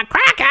 Polly, what a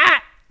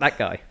cracker! That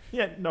guy.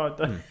 Yeah, no, I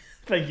don't.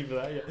 Thank you for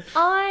that. Yeah.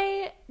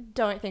 I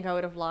don't think I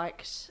would have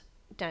liked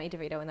Danny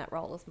DeVito in that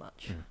role as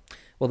much.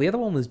 Well, the other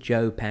one was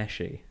Joe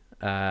Pesci.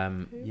 Yeah,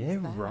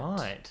 that?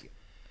 right.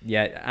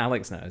 Yeah,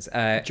 Alex knows.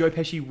 Joe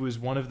Pesci was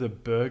one of the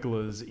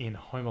burglars in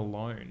Home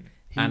Alone.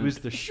 He And- was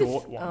the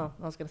short one. Oh,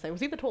 I was going to say,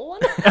 was he the tall one?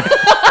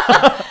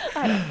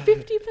 I had a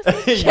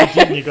 50% You chance.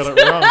 didn't. You got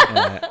it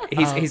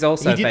wrong. He's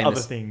also he did other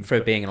famous things, for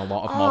but- being in a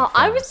lot of Oh, mob films.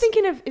 I was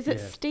thinking of, is it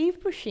Yeah. Steve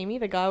Buscemi,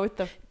 the guy with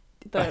the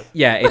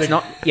Yeah, it's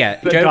not...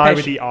 Yeah, The Joe guy Pesci...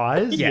 with the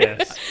eyes. Yeah.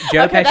 Yes.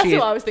 Joe Okay, that's Pesci.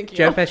 who I was thinking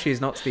Joe of. Pesci is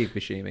not Steve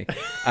Buscemi,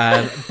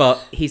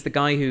 but he's the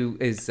guy who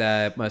is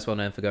most well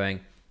known for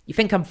going, "You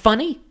think I'm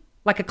funny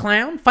like a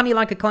clown? Funny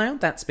like a clown?"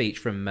 That speech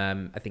from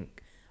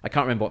I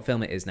can't remember what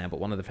film it is now, but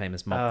one of the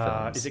famous mob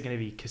films. Is it going to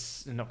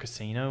be not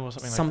Casino or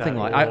something like that? Something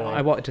like Or-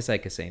 I wanted to say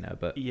Casino,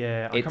 but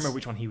Yeah, I can't it's- remember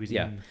which one he was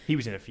yeah. in. He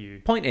was in a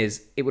few. Point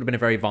is, it would have been a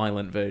very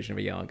violent version of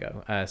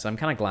Iago, so I'm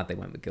kind of glad they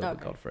went with Gilbert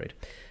Okay. Gottfried.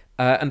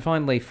 And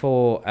finally,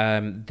 for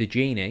the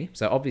genie,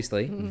 so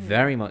obviously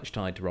very much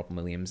tied to Robin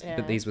Williams, Yeah.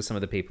 but these were some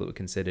of the people that were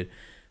considered.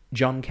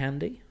 John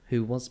Candy,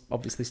 who was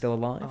obviously still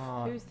alive.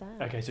 Who's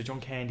that? Okay, so John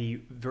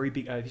Candy, very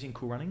big. Have you seen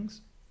Cool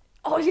Runnings?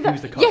 Oh, is he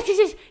Who's the the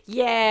coach?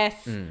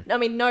 Yes. I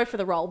mean, no for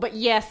the role, but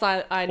yes,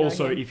 I know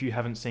Also, him. if you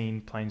haven't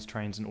seen Planes,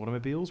 Trains, and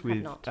Automobiles with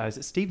not. is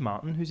it Steve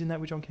Martin who's in that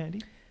with John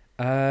Candy?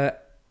 I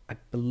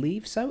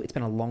believe so. It's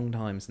been a long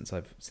time since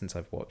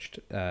I've watched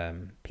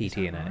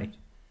PT&A. right?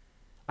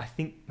 I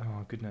think.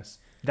 Oh goodness,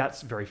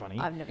 that's very funny.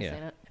 I've never Yeah.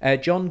 seen it.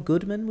 John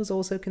Goodman was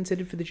also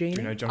considered for the genie.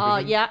 Do you know John Oh,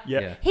 Goodman? yeah.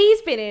 Yeah.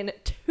 He's been in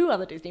 2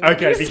 other Disney movies.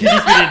 Okay, because he's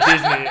been in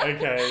Disney.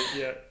 Okay,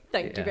 yeah.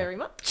 Thank you Yeah. very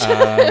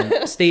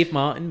much. Steve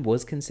Martin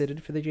was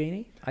considered for the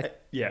genie.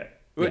 Yeah.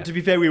 Well, Yeah. to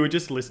be fair, we were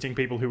just listing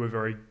people who were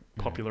very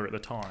popular at the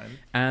time.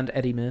 And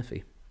Eddie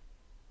Murphy.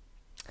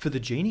 For the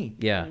genie.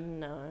 Yeah.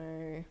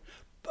 No.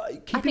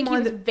 Keep I in think he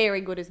mind was that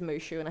very good as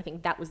Mushu, and I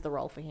think that was the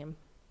role for him.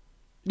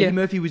 Yeah. Eddie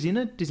Murphy was in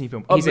a Disney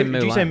film. He's in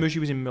Did you say Mulan. Mushu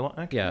was in Mulan?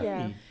 Okay.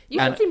 Yeah. You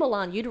And- should see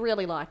Mulan. You'd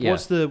really like it. Yeah.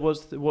 What's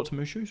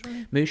Mushu?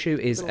 Sorry. Mushu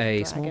is Little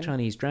a small dragon.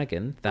 Chinese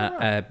dragon that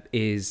right.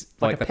 is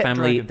Like like a the pet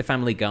family, dragon. the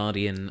family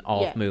guardian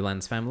of Yeah.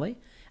 Mulan's family.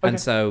 Okay. And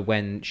so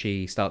when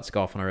she starts to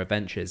go off on her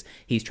adventures,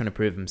 he's trying to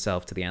prove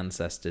himself to the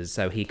ancestors.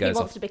 So he He goes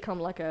wants off. to become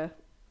like an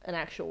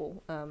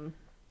actual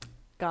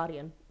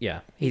guardian. Yeah,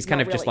 He's he's kind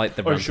not of just really. like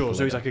the. Oh, runt sure. of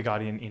So he's the like a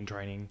guardian in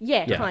training.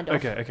 Yeah, Yeah. kind of.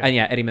 Okay, okay. And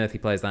yeah, Eddie Murphy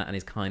plays that, and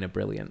he's kind of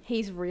brilliant.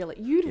 He's really...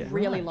 You'd Yeah.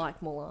 really Right.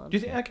 like Mulan. Do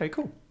you think? Okay,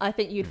 cool. I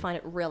think you'd find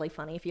it really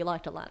funny if you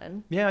liked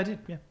Aladdin. Yeah, I did.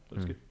 Yeah,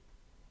 that's good.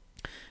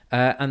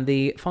 And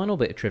the final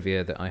bit of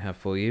trivia that I have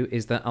for you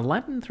is that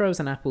Aladdin throws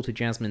an apple to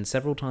Jasmine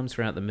several times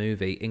throughout the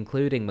movie,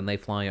 including when they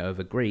fly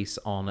over Greece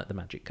on the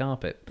magic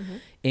carpet.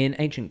 In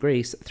ancient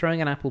Greece,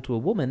 throwing an apple to a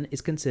woman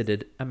is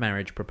considered a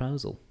marriage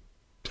proposal.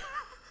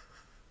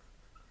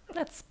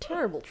 That's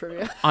terrible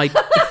trivia.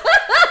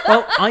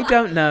 Well, I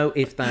don't know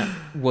if that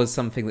was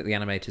something that the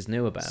animators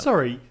knew about.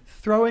 Sorry,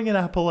 throwing an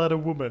apple at a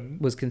woman.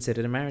 Was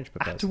considered a marriage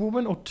At a proposal.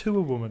 woman or to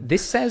a woman?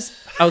 This says...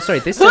 Oh, sorry,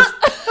 this says...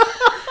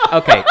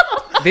 Okay,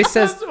 this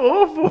says... That's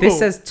awful. This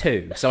says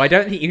 2, so I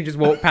don't think you can just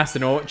walk past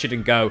an orchard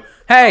and go,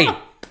 "Hey,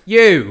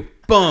 you,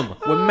 bum,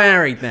 we're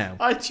married now."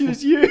 I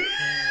choose you.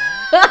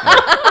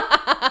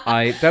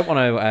 I don't want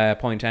to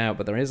point out,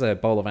 but there is a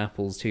bowl of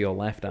apples to your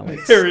left,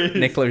 Alex. There is.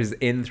 Nicola is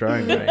in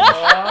throwing range.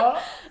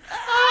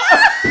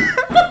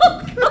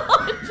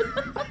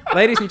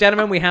 Ladies and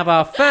gentlemen, we have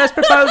our first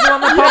proposal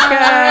on the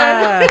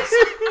podcast.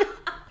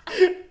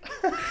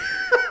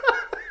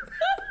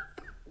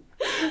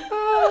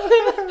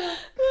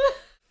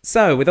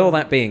 So, with all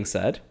that being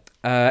said,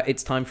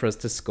 it's time for us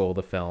to score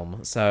the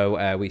film.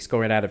 So we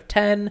score it out of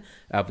 10,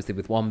 obviously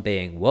with 1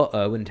 being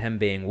whoa and 10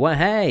 being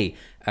wah-hey.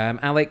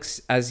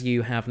 Alex, as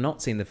you have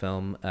not seen the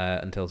film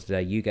until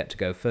today, you get to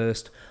go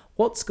first.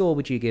 What score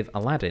would you give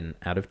Aladdin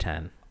out of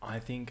 10? I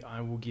think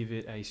I will give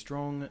it a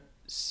strong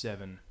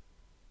 7.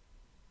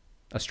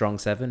 A strong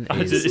 7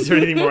 Is there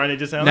anything more I need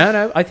to say on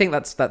No, I think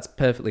that's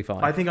perfectly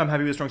fine. I think I'm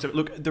happy with a strong 7.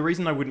 Look, the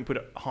reason I wouldn't put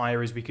it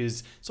higher is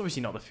because it's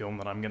obviously not the film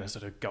that I'm going to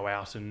sort of go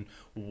out and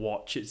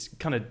watch. It's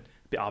kind of a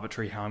bit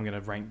arbitrary how I'm going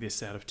to rank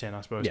this out of 10,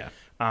 I suppose. Yeah.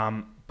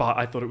 But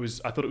I thought it was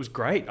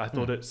great. I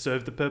thought it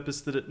served the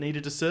purpose that it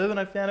needed to serve, and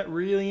I found it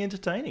really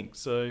entertaining.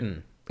 So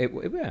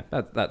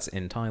that's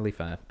entirely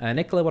fair.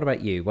 Nicola, what about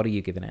you? What are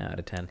you giving it out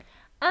of 10?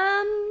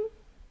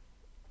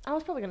 I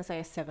was probably going to say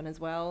a 7 as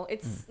well.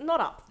 It's not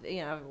up,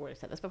 I've already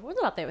said this before,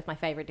 it's not up there with my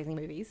favourite Disney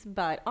movies,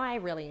 but I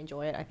really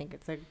enjoy it. I think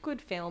it's a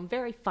good film,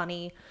 very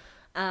funny,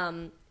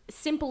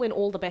 simple in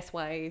all the best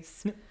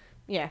ways.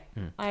 Yeah,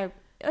 I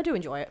do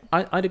enjoy it.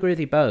 I'd agree with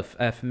you both.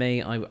 For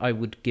me, I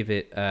would give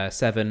it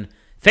 7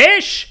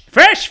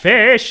 fresh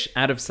fish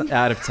out of 10.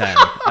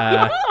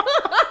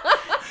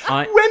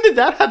 when did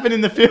that happen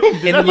in the film?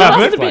 In the You must have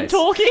marketplace. been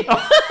talking.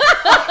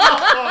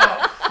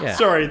 Yeah.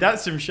 Sorry,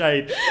 that's some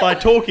shade. By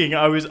talking,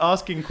 I was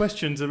asking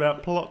questions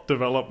about plot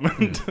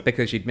development.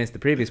 Because you'd missed the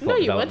previous plot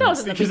No, you weren't. That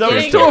was development. in the Because I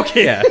was beginning.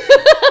 talking. Yeah.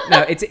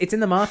 No, it's in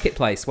the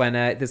marketplace when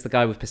there's the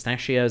guy with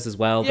pistachios as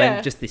well. Yeah.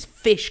 Then just this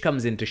fish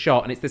comes into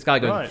shot, and it's this guy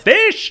going, Right.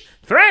 fish,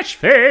 fresh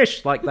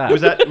fish, like that.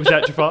 Was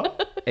that Jafar?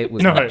 It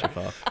was No. not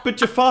Jafar. But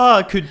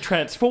Jafar could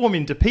transform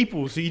into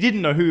people, so you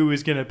didn't know who he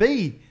was going to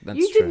be. That's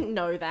You true. didn't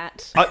know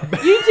that. I,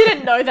 You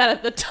didn't know that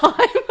at the time.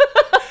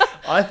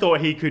 I thought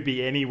he could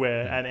be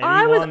anywhere and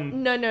I was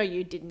anyone. no,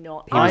 you did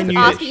not. I I was knew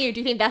asking that- you, do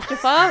you think that's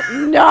Jafar?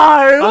 No.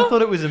 I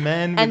thought it was a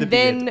man with a And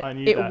then beard. I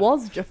knew it that.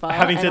 was Jafar.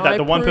 Having said and that, I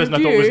the one person I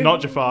proved thought was you-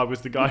 not Jafar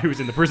was the guy who was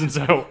in the prison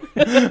cell.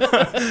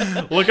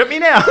 Look at me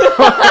now.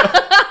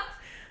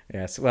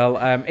 Yes, well,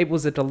 it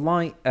was a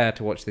delight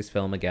to watch this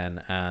film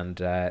again, and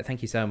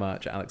thank you so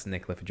much, Alex and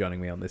Nicola, for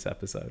joining me on this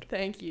episode.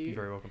 Thank You're you.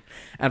 very welcome.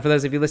 And for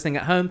those of you listening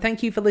at home,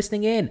 thank you for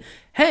listening in.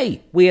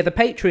 Hey, we are the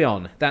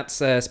Patreon. That's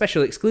a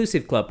special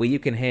exclusive club where you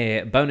can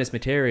hear bonus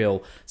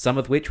material, some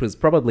of which was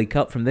probably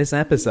cut from this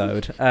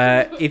episode.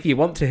 If you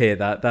want to hear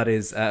that, that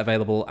is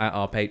available at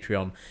our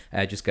Patreon.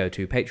 Just go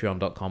to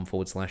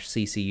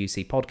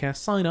patreon.com/CCUC podcast,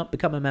 sign up,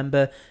 become a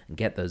member, and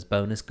get those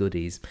bonus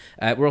goodies.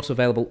 We're also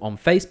available on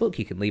Facebook.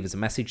 You can leave us a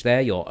message there,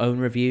 your own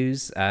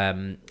reviews.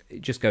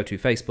 Just go to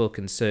Facebook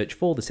and search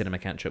for the Cinema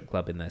Catch-Up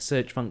Club in their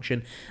search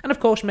function. And of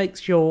course, make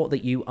sure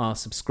that you are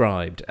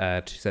subscribed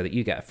so that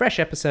you get a fresh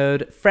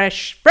episode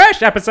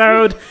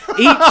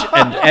each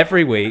and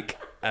every week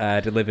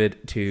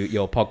delivered to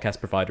your podcast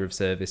provider of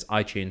service,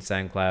 iTunes,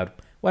 SoundCloud,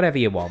 whatever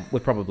you want.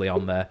 We're probably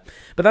on there.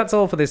 But that's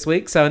all for this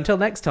week. So until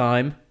next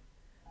time,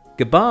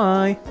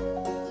 goodbye.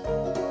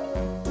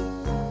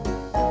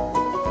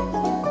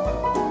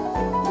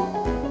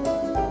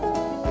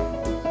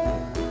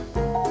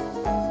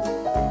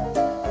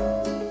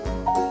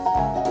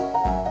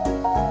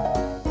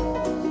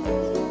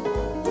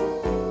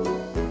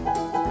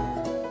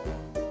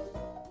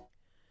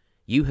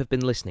 You have been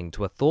listening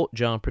to a Thought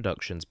Jar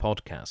Productions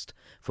podcast.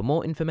 For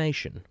more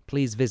information,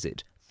 please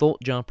visit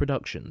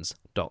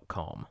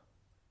thoughtjarproductions.com.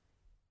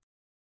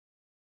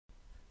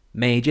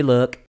 Made you look.